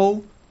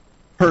 No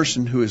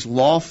person who is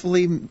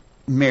lawfully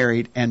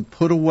married and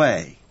put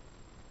away,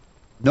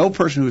 no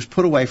person who is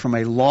put away from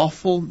a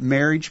lawful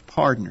marriage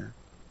partner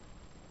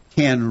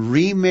can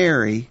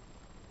remarry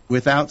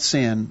without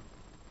sin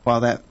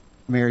while that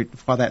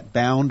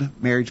bound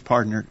marriage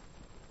partner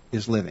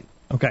is living.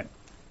 Okay.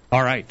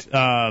 All right.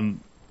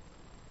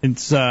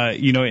 It's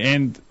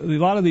and a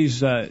lot of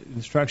these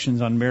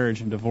instructions on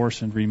marriage and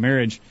divorce and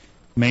remarriage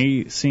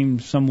may seem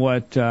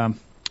somewhat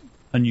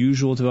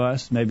unusual to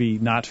us, maybe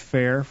not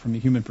fair from a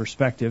human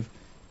perspective.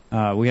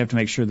 We have to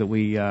make sure that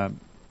we don't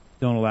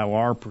allow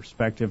our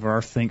perspective or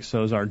our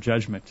think-sos, our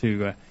judgment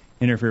to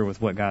interfere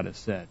with what God has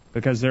said,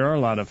 because there are a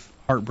lot of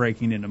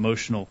heartbreaking and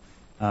emotional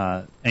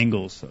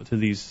angles to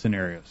these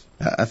scenarios.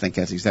 I think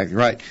that's exactly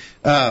right.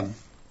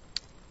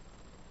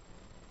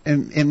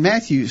 In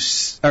 1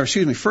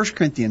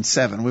 Corinthians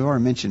 7, we've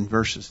already mentioned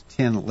verses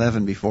 10,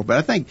 11 before, but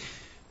I think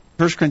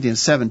 1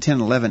 Corinthians 7,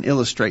 10, 11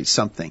 illustrates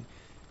something.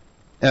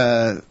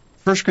 1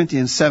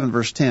 Corinthians 7,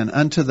 verse 10,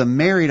 unto the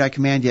married I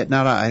command, yet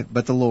not I,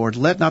 but the Lord,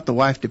 let not the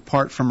wife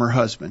depart from her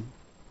husband.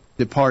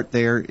 Depart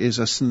there is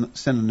a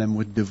synonym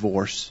with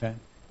divorce. Okay.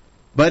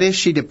 But if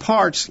she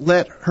departs,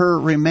 let her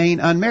remain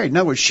unmarried. In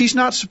other words, she's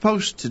not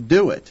supposed to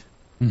do it.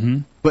 Mm-hmm.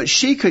 But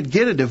she could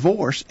get a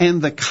divorce,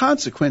 and the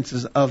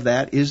consequences of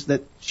that is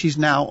that she's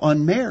now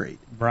unmarried.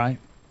 Right.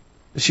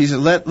 She said,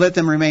 let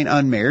them remain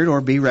unmarried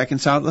or be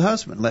reconciled to the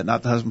husband. Let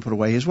not the husband put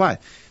away his wife.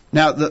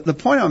 Now, the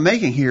point I'm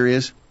making here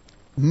is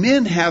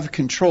men have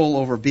control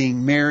over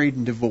being married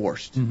and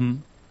divorced. Mm-hmm.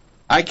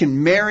 I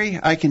can marry,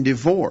 I can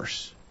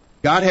divorce.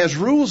 God has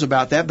rules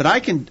about that, but I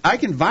can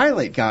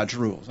violate God's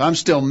rules. I'm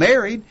still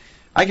married.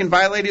 I can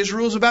violate His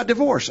rules about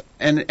divorce,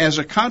 and as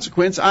a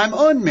consequence, I'm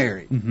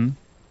unmarried. Mm-hmm.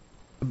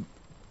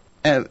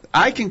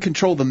 I can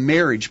control the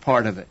marriage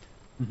part of it.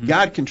 Mm-hmm.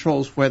 God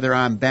controls whether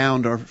I'm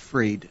bound or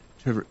freed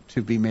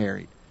to be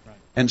married. Right.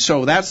 And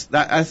so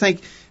I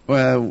think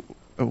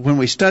when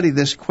we study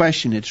this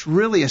question, it's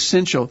really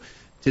essential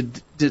to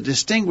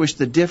distinguish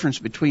the difference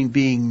between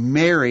being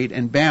married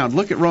and bound.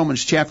 Look at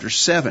Romans chapter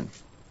 7.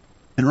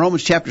 In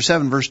Romans chapter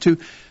 7, verse 2,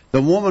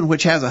 the woman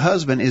which has a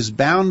husband is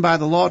bound by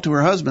the law to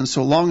her husband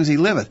so long as he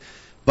liveth.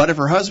 But if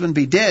her husband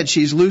be dead,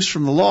 she is loosed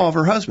from the law of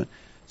her husband.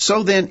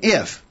 So then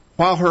if,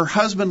 while her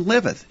husband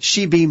liveth,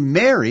 she be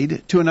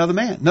married to another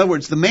man. In other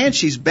words, the man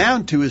she's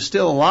bound to is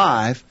still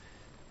alive,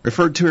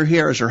 referred to her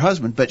here as her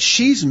husband, but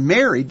she's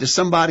married to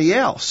somebody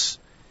else.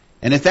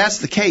 And if that's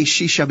the case,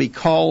 she shall be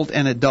called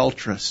an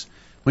adulteress.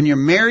 When you're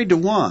married to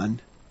one,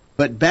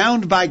 but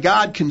bound by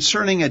God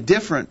concerning a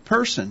different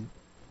person,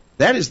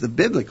 that is the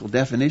biblical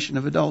definition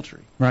of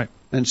adultery. Right.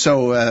 And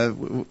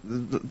so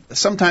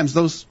sometimes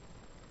those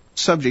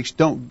subjects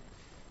don't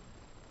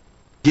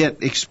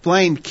get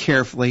explained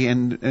carefully,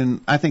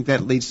 and I think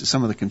that leads to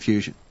some of the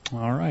confusion.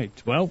 All right.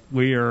 Well,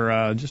 we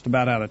are just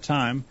about out of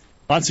time.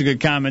 Lots of good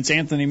comments.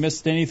 Anthony,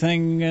 missed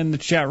anything in the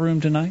chat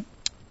room tonight?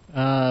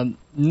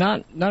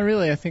 Not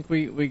really. I think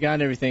we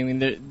got everything. I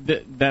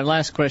mean, that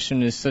last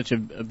question is such a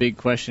big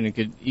question. It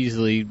could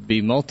easily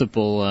be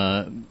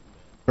multiple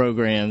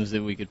programs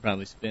that we could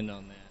probably spend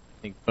on that.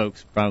 I think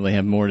folks probably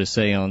have more to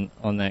say on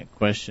that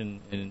question,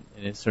 and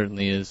it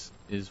certainly is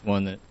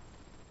one that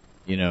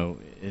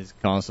has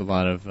caused a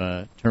lot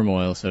of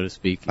turmoil, so to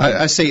speak.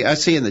 I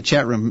see in the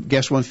chat room,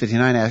 Guest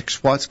 159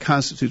 asks, what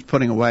constitutes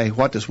putting away?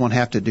 What does one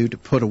have to do to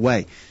put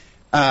away?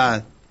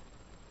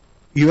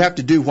 You have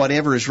to do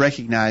whatever is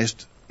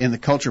recognized in the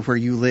culture where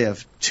you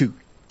live to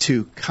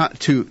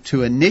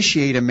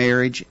initiate a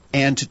marriage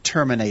and to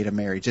terminate a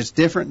marriage. It's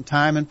different in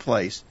time and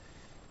place.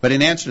 But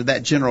in answer to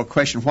that general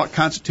question, what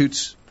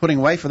constitutes putting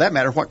away, for that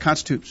matter, what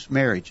constitutes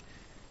marriage?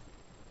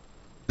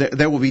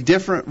 There will be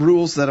different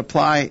rules that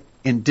apply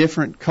in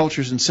different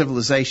cultures and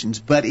civilizations,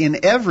 but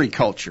in every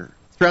culture,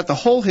 throughout the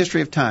whole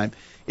history of time,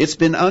 it's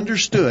been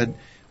understood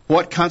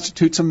what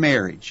constitutes a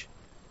marriage.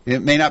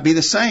 It may not be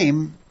the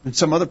same in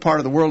some other part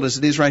of the world as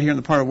it is right here in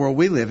the part of the world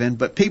we live in,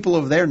 but people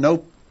over there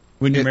know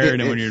when you're married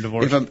and when you're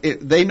divorced.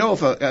 They know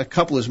if a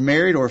couple is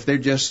married or if they're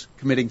just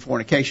committing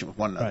fornication with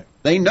one another. Right.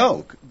 They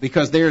know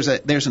because there's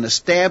an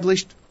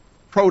established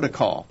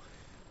protocol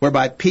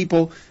whereby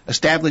people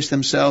establish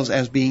themselves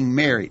as being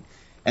married.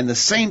 And the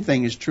same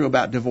thing is true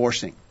about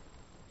divorcing.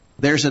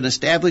 There's an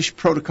established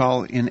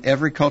protocol in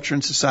every culture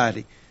and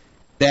society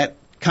that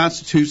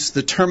constitutes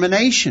the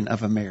termination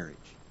of a marriage.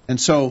 And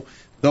so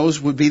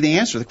those would be the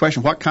answer. The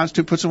question, what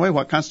constitutes puts away?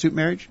 What constitutes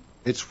marriage?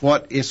 It's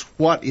what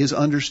is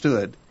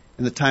understood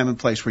in the time and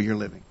place where you're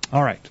living.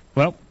 All right.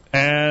 Well,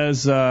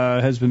 as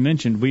has been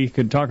mentioned, we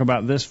could talk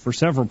about this for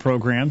several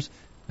programs.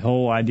 The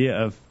whole idea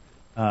of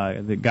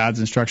God's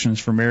instructions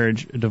for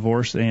marriage,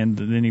 divorce, and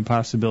any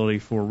possibility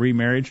for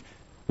remarriage.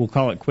 We'll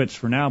call it quits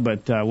for now,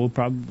 but we'll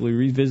probably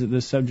revisit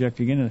this subject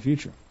again in the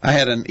future. I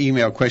had an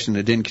email question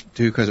that didn't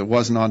do because it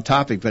wasn't on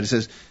topic, but it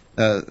says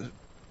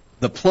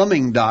the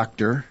plumbing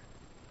doctor,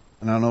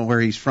 and I don't know where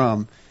he's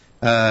from,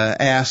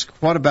 asked,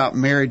 what about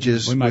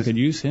marriages could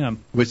use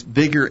him with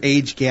bigger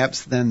age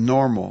gaps than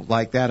normal,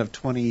 like that of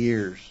 20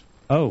 years?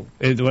 Oh,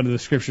 what do the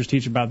scriptures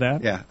teach about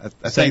that? Yeah.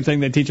 Same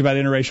thing they teach about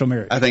interracial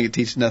marriage. I think it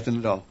teaches nothing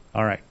at all.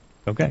 All right.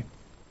 Okay.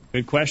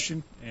 Good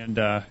question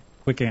and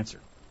quick answer.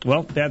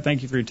 Well, Dad,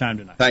 thank you for your time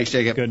tonight. Thanks,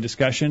 Jacob. Good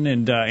discussion.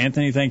 And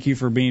Anthony, thank you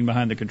for being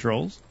behind the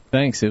controls.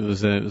 Thanks. It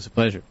was a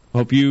pleasure.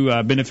 Hope you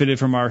benefited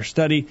from our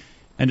study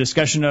and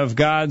discussion of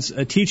God's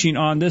teaching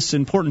on this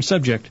important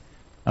subject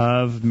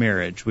of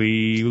marriage.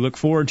 We look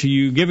forward to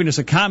you giving us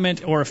a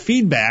comment or a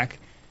feedback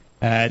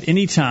at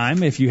any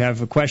time. If you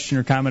have a question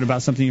or comment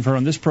about something you've heard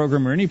on this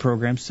program or any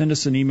program, send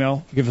us an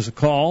email, give us a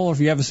call, or if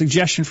you have a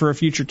suggestion for a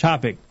future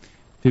topic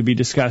to be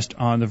discussed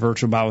on the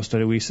virtual Bible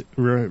study, we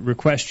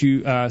request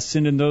you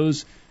send in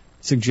those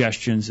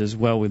suggestions as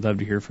well. We'd love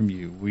to hear from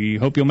you. We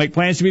hope you'll make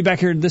plans to be back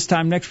here this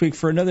time next week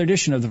for another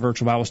edition of the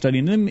virtual Bible study.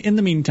 And in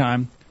the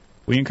meantime,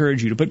 we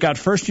encourage you to put God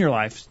first in your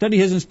life, study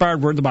His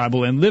inspired word, the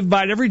Bible, and live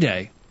by it every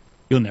day.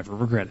 You'll never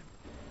regret it.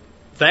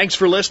 Thanks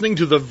for listening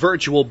to the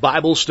Virtual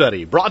Bible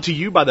Study, brought to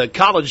you by the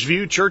College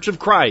View Church of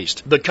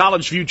Christ. The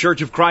College View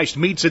Church of Christ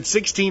meets at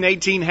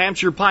 1618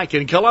 Hampshire Pike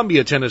in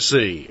Columbia,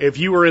 Tennessee. If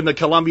you are in the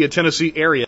Columbia, Tennessee area,